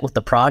upset with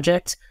the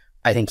project.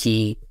 I think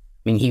he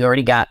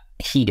already got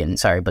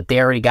but they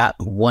already got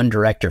one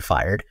director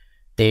fired.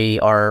 They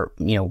are,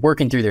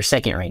 working through their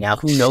second right now.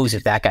 Who knows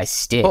if that guy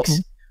sticks?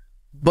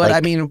 But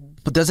I mean,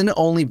 doesn't it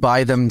only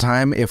buy them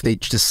time if they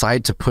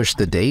decide to push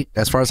the date?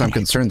 As far as I'm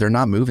concerned, they're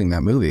not moving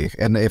that movie.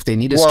 And if they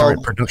need to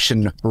start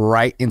production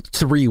right in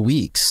 3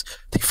 weeks,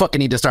 they fucking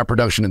need to start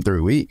production in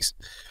 3 weeks.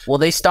 Well,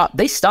 they stopped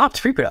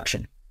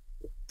pre-production.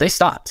 They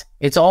stopped.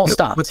 It's all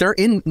stopped. But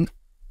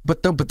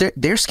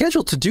they're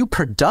scheduled to do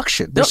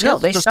production. They're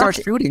scheduled to start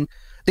shooting.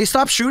 They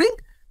stopped shooting?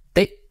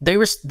 They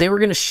were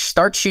going to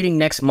start shooting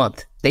next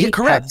month. They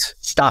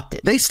stopped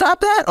it. They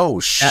stopped that?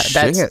 Oh shit!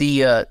 That's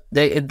the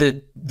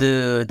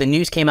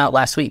news came out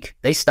last week.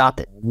 They stopped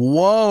it.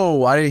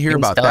 Whoa! I didn't hear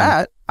about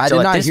that. I did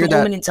not hear that. At this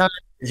moment in time,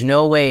 there's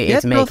no way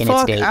it's making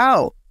its date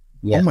out.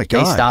 Yeah, oh my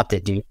God! They stopped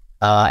it, dude.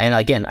 And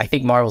again, I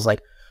think Marvel's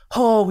like,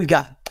 oh, we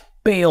got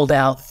bailed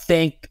out.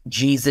 Thank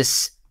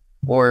Jesus,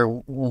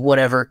 or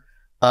whatever.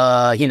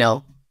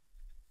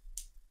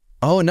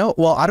 Oh no!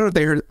 Well, I don't know if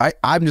they heard.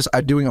 I'm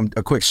doing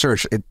a quick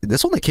search.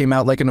 This only came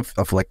out like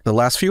like the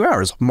last few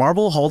hours.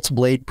 Marvel halts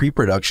Blade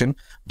pre-production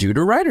due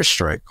to writer's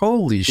strike.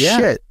 Holy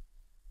shit,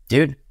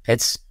 dude!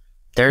 This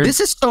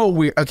is so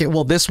weird. Okay,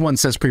 well, this one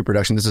says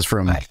pre-production. This is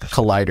from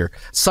Collider.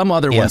 Some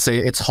other ones say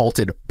it's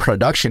halted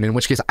production. In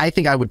which case, I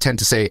think I would tend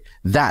to say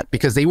that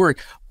because they were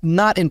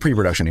not in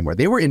pre-production anymore.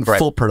 They were in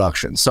full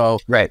production. So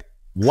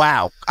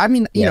wow. I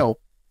mean, you know.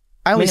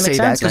 I only say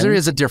that because there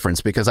is a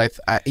difference because I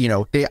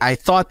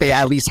thought they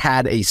at least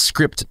had a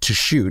script to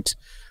shoot,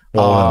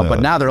 but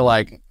now they're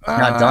like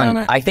not done.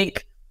 I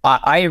think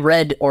I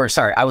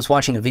was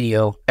watching a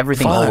video.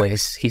 Everything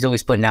Always. He's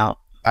always putting out.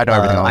 I know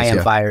everything. I Am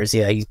Fires.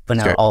 Yeah, he's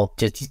putting out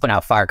he's putting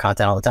out fire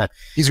content all the time.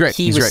 He's great.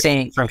 He was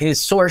saying from his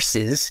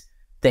sources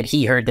that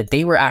he heard that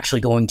they were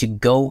actually going to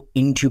go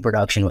into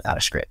production without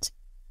a script.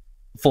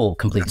 Full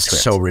complete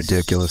script. So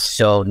ridiculous.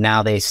 So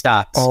now they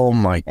stopped. Oh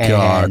my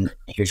God. And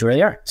here's where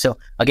they are. So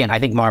again, I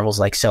think Marvel's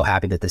like so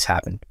happy that this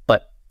happened.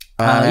 But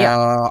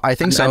I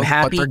think so. I'm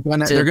happy. But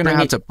they're gonna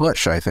have to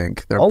push. I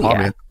think they're probably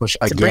gonna push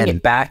again. To bring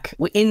it back.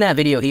 In that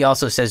video, he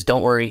also says,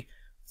 "Don't worry,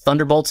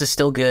 Thunderbolts is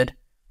still good.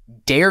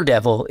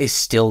 Daredevil is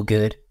still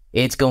good.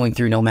 It's going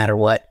through no matter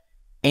what.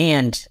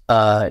 And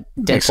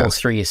Deadpool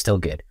 3 is still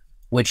good."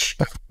 Which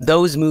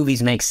those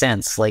movies make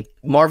sense. Like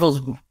Marvel's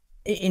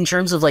in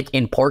terms of like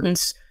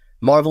importance.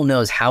 Marvel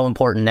knows how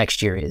important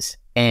next year is.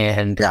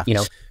 And,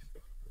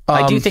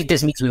 I do think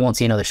this means we won't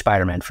see another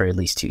Spider-Man for at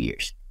least 2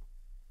 years.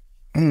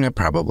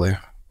 Probably.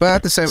 But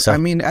at the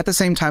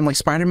same time, like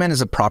Spider-Man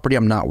is a property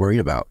I'm not worried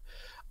about.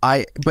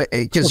 As of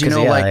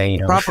right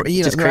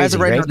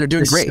now, they're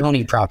doing great.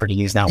 Sony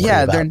property is not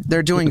worried about.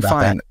 They're doing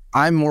fine. That.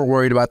 I'm more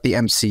worried about the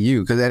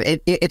MCU because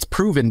it's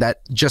proven that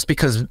just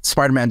because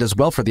Spider-Man does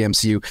well for the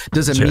MCU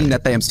doesn't mean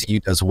that the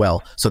MCU does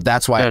well. So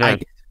that's why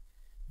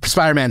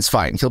Spider-Man's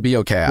fine. He'll be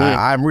okay.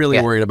 I'm really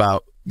worried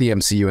about the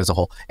MCU as a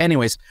whole.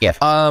 Anyways,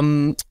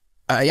 I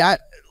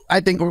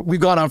think we've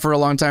gone on for a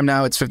long time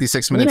now. It's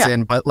 56 minutes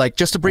in, but like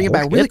just to bring it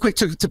back really quick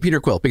to Peter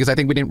Quill, because I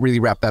think we didn't really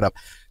wrap that up.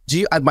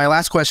 My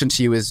last question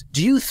to you is,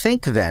 do you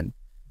think then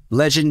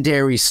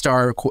legendary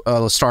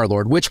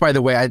Star-Lord, which by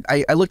the way,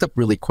 I looked up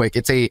really quick.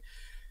 It's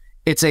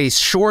a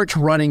short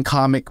running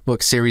comic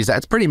book series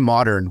that's pretty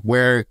modern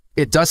where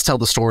it does tell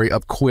the story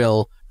of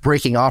Quill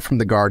breaking off from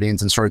the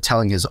Guardians and sort of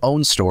telling his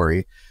own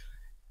story,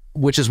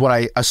 which is what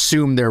I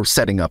assume they're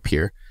setting up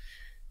here.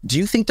 Do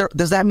you think do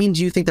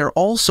you think they're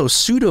also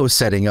pseudo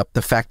setting up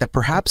the fact that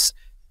perhaps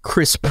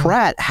Chris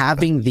Pratt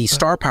having the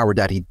star power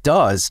that he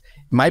does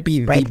might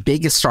be the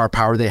biggest star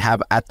power they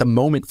have at the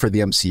moment for the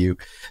MCU,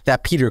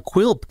 that Peter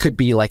Quill could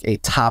be like a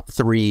top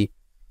 3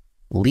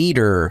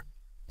 leader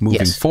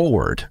moving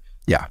forward.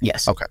 Yeah.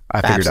 Yes. Okay.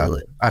 I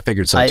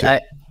figured so too.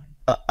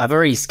 I've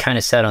already kind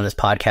of said on this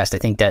podcast, I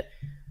think that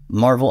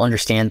Marvel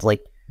understands,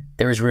 like,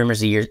 there was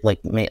rumors a year, like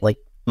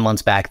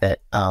months back, that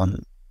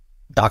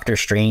Doctor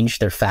Strange,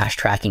 they're fast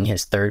tracking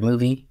his 3rd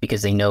movie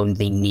because they know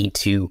they need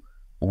to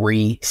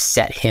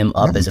reset him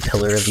up as a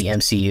pillar of the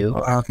MCU.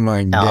 Oh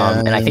my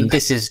God. And I think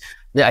this is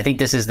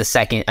the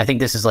second. I think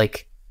this is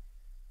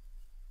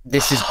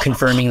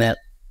confirming that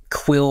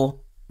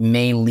Quill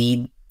may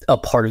lead a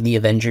part of the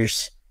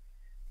Avengers,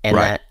 and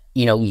that,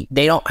 you know,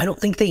 I don't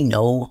think they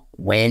know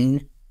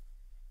when.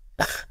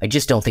 I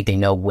just don't think they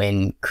know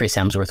when Chris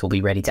Hemsworth will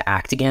be ready to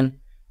act again,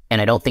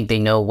 and I don't think they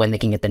know when they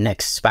can get the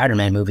next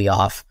Spider-Man movie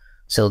off.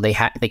 So they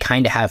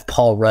kind of have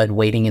Paul Rudd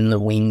waiting in the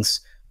wings,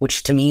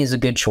 which to me is a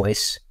good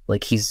choice.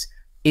 Like, is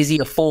he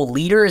a full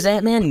leader as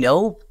Ant-Man?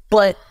 No,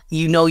 but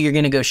you know you're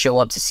going to go show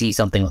up to see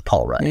something with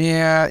Paul Rudd.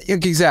 Yeah,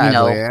 exactly. You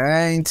know,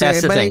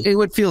 that's the thing. It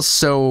would feel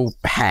so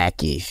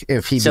hacky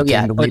if he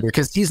became the leader,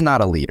 because he's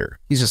not a leader.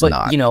 He's just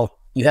not. You know,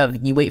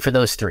 you wait for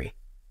those 3.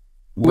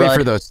 Wait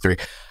for those 3.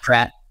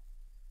 Pratt.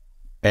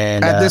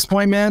 And at this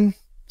point, man,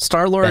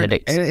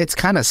 Star-Lord, it's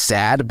kind of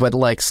sad, but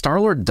like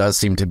Star-Lord does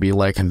seem to be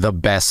like the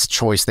best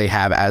choice they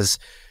have as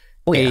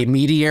a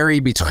mediary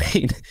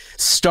between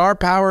star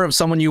power of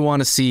someone you want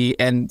to see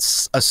and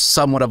a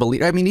somewhat of a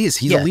leader. I mean, he's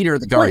a leader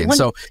of the Guardians,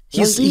 so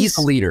he's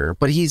a leader,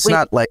 but he's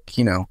not like,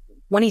 you know.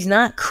 When he's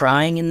not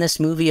crying in this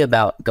movie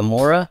about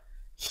Gamora,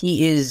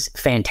 he is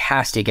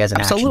fantastic as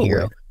an action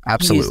hero.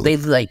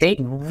 Absolutely. They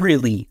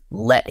really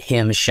let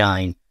him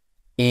shine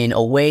in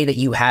a way that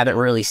you haven't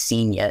really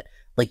seen yet.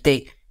 Like,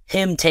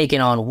 him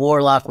taking on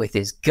Warlock with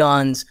his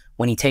guns,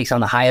 when he takes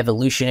on the High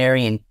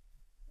Evolutionary, and,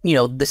 you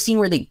know, the scene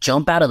where they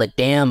jump out of the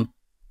damn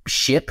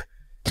ship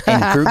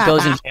and Groot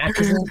goes and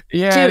catches him.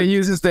 Yeah, dude, he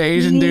uses the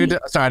Asian dude.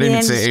 Sorry, I didn't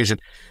even say Asian.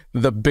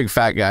 The big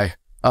fat guy.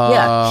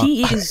 Yeah,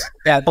 he is.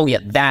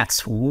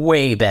 That's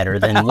way better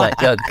than what.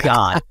 Oh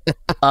God,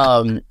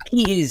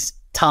 he is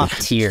top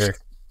tier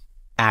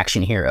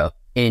action hero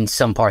in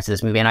some parts of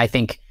this movie, and I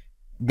think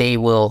they're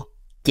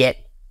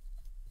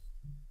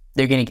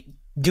gonna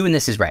doing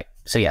this is right.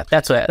 So yeah,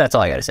 that's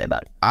all I got to say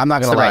about it. I'm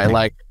not gonna lie.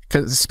 Like,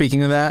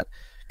 speaking of that,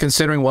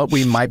 considering what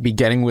we might be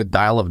getting with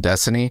Dial of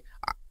Destiny,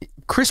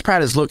 Chris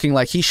Pratt is looking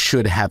like he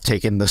should have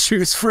taken the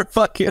shoes for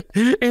fucking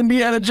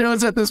Indiana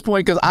Jones at this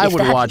point, because I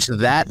would watch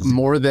that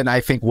more than I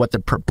think what they're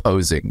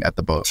proposing at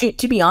the boat.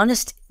 To be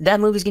honest,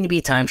 that movie's going to be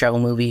a time travel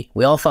movie.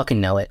 We all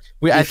fucking know it.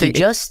 If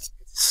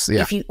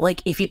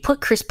you put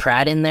Chris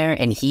Pratt in there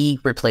and he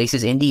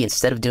replaces Indy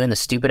instead of doing the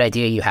stupid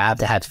idea you have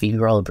to have Phoebe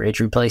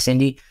Waller-Bridge replace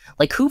Indy,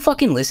 like, who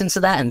fucking listens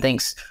to that and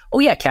thinks, oh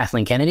yeah,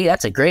 Kathleen Kennedy,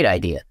 that's a great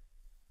idea?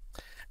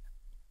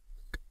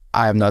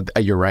 I am not.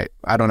 You're right.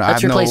 I don't know.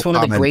 Let's replace one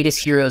of the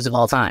greatest heroes of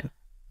all time.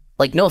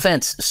 Like, no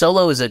offense,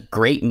 Solo is a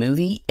great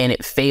movie, and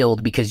it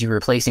failed because you're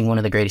replacing one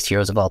of the greatest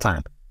heroes of all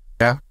time.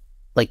 Yeah.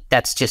 Like,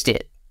 that's just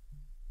it.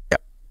 Yeah.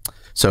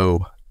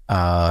 So,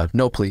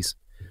 no, please.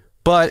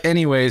 But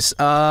anyways,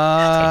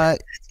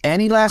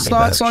 any last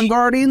thoughts on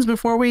Guardians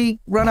before we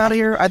run out of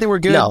here? I think we're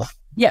good. No.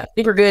 Yeah, I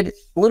think we're good.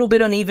 A little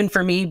bit uneven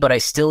for me, but I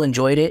still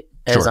enjoyed it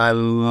as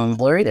I'm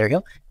blurry. There we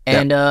go.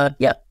 And I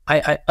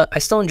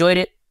still enjoyed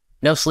it.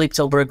 No sleep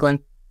till Brooklyn.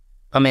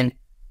 I'm in.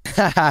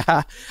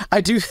 I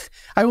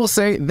will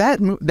say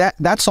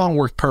that song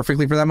worked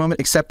perfectly for that moment,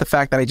 except the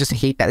fact that I just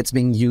hate that it's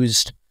being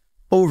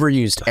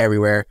overused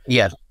everywhere.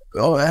 Yeah.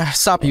 Oh,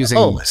 stop using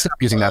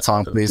that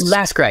song, please.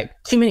 Last gripe.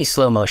 Too many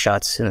slow-mo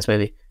shots in this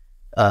movie.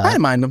 I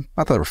didn't mind them.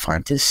 I thought they were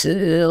fine. Just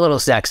a little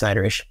Zack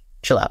Snyder-ish.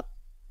 Chill out.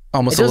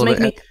 Almost a little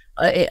bit.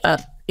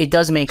 It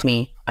does make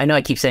me, I know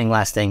I keep saying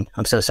last thing.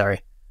 I'm so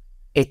sorry.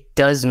 It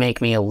does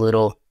make me a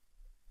little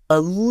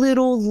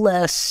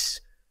less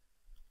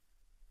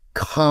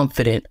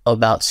confident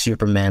about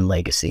Superman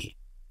Legacy.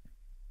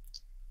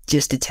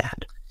 Just a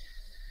tad.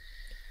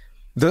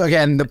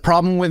 The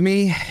problem with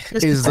me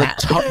is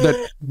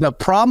the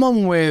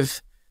problem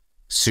with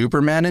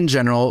Superman in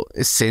general,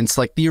 since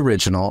like the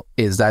original,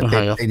 is that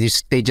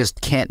they just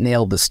can't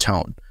nail this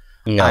tone.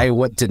 No. I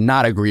did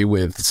not agree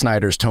with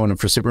Snyder's tone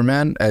for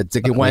Superman.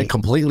 It went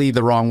completely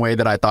the wrong way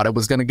that I thought it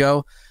was going to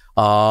go.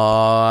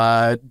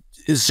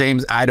 Is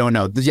James? I don't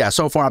know. Yeah,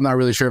 so far I'm not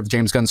really sure if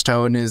James Gunn's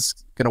tone is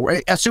going to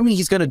work. Assuming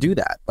he's going to do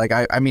that. Like,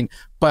 I mean,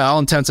 by all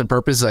intents and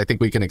purposes, I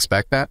think we can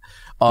expect that.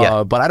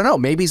 But I don't know.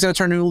 Maybe he's going to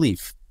turn a new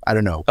leaf. I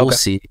don't know. We'll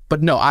see.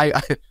 But no, I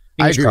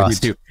agree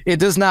with you too. It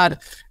does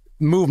not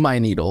move my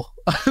needle.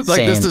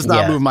 This does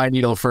not move my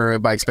needle for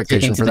my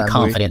expectation for that movie.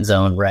 Confident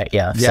zone, right?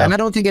 Yeah. Yeah, and I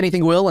don't think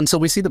anything will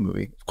until we see the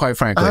movie. Quite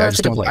frankly, I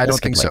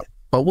don't think so.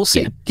 But we'll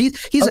see. Yeah.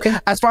 He's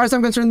as far as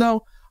I'm concerned,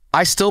 though.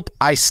 I still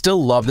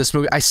love this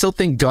movie. I still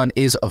think Gunn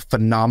is a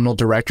phenomenal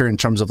director in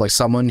terms of like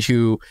someone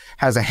who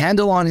has a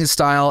handle on his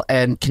style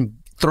and can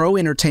throw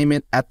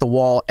entertainment at the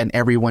wall and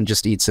everyone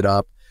just eats it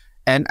up.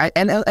 And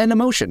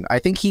emotion. I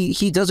think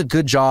he does a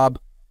good job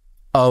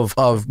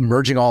of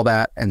merging all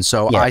that. And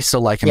so I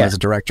still like him as a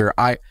director.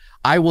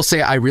 I will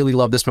say I really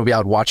love this movie. I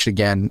would watch it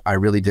again. I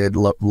really did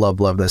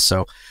love this.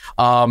 So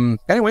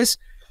anyways,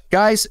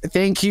 guys,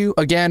 thank you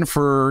again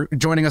for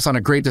joining us on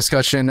a great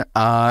discussion.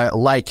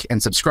 Like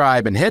and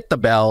subscribe and hit the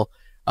bell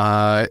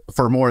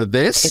for more of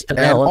this. And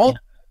all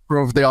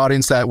for the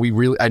audience that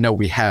I know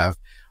we have.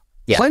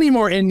 Plenty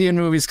more Indian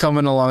movies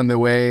coming along the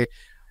way.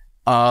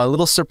 A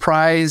little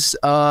surprise,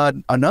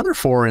 another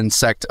foreign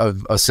sect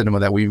of cinema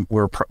that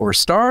we're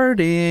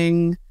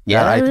starting.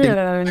 Yeah, I think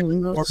more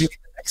in the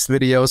next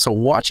video. So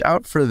watch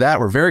out for that.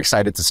 We're very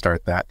excited to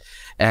start that,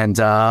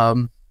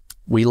 and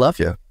we love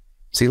you.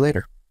 See you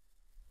later.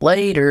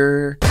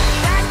 Later.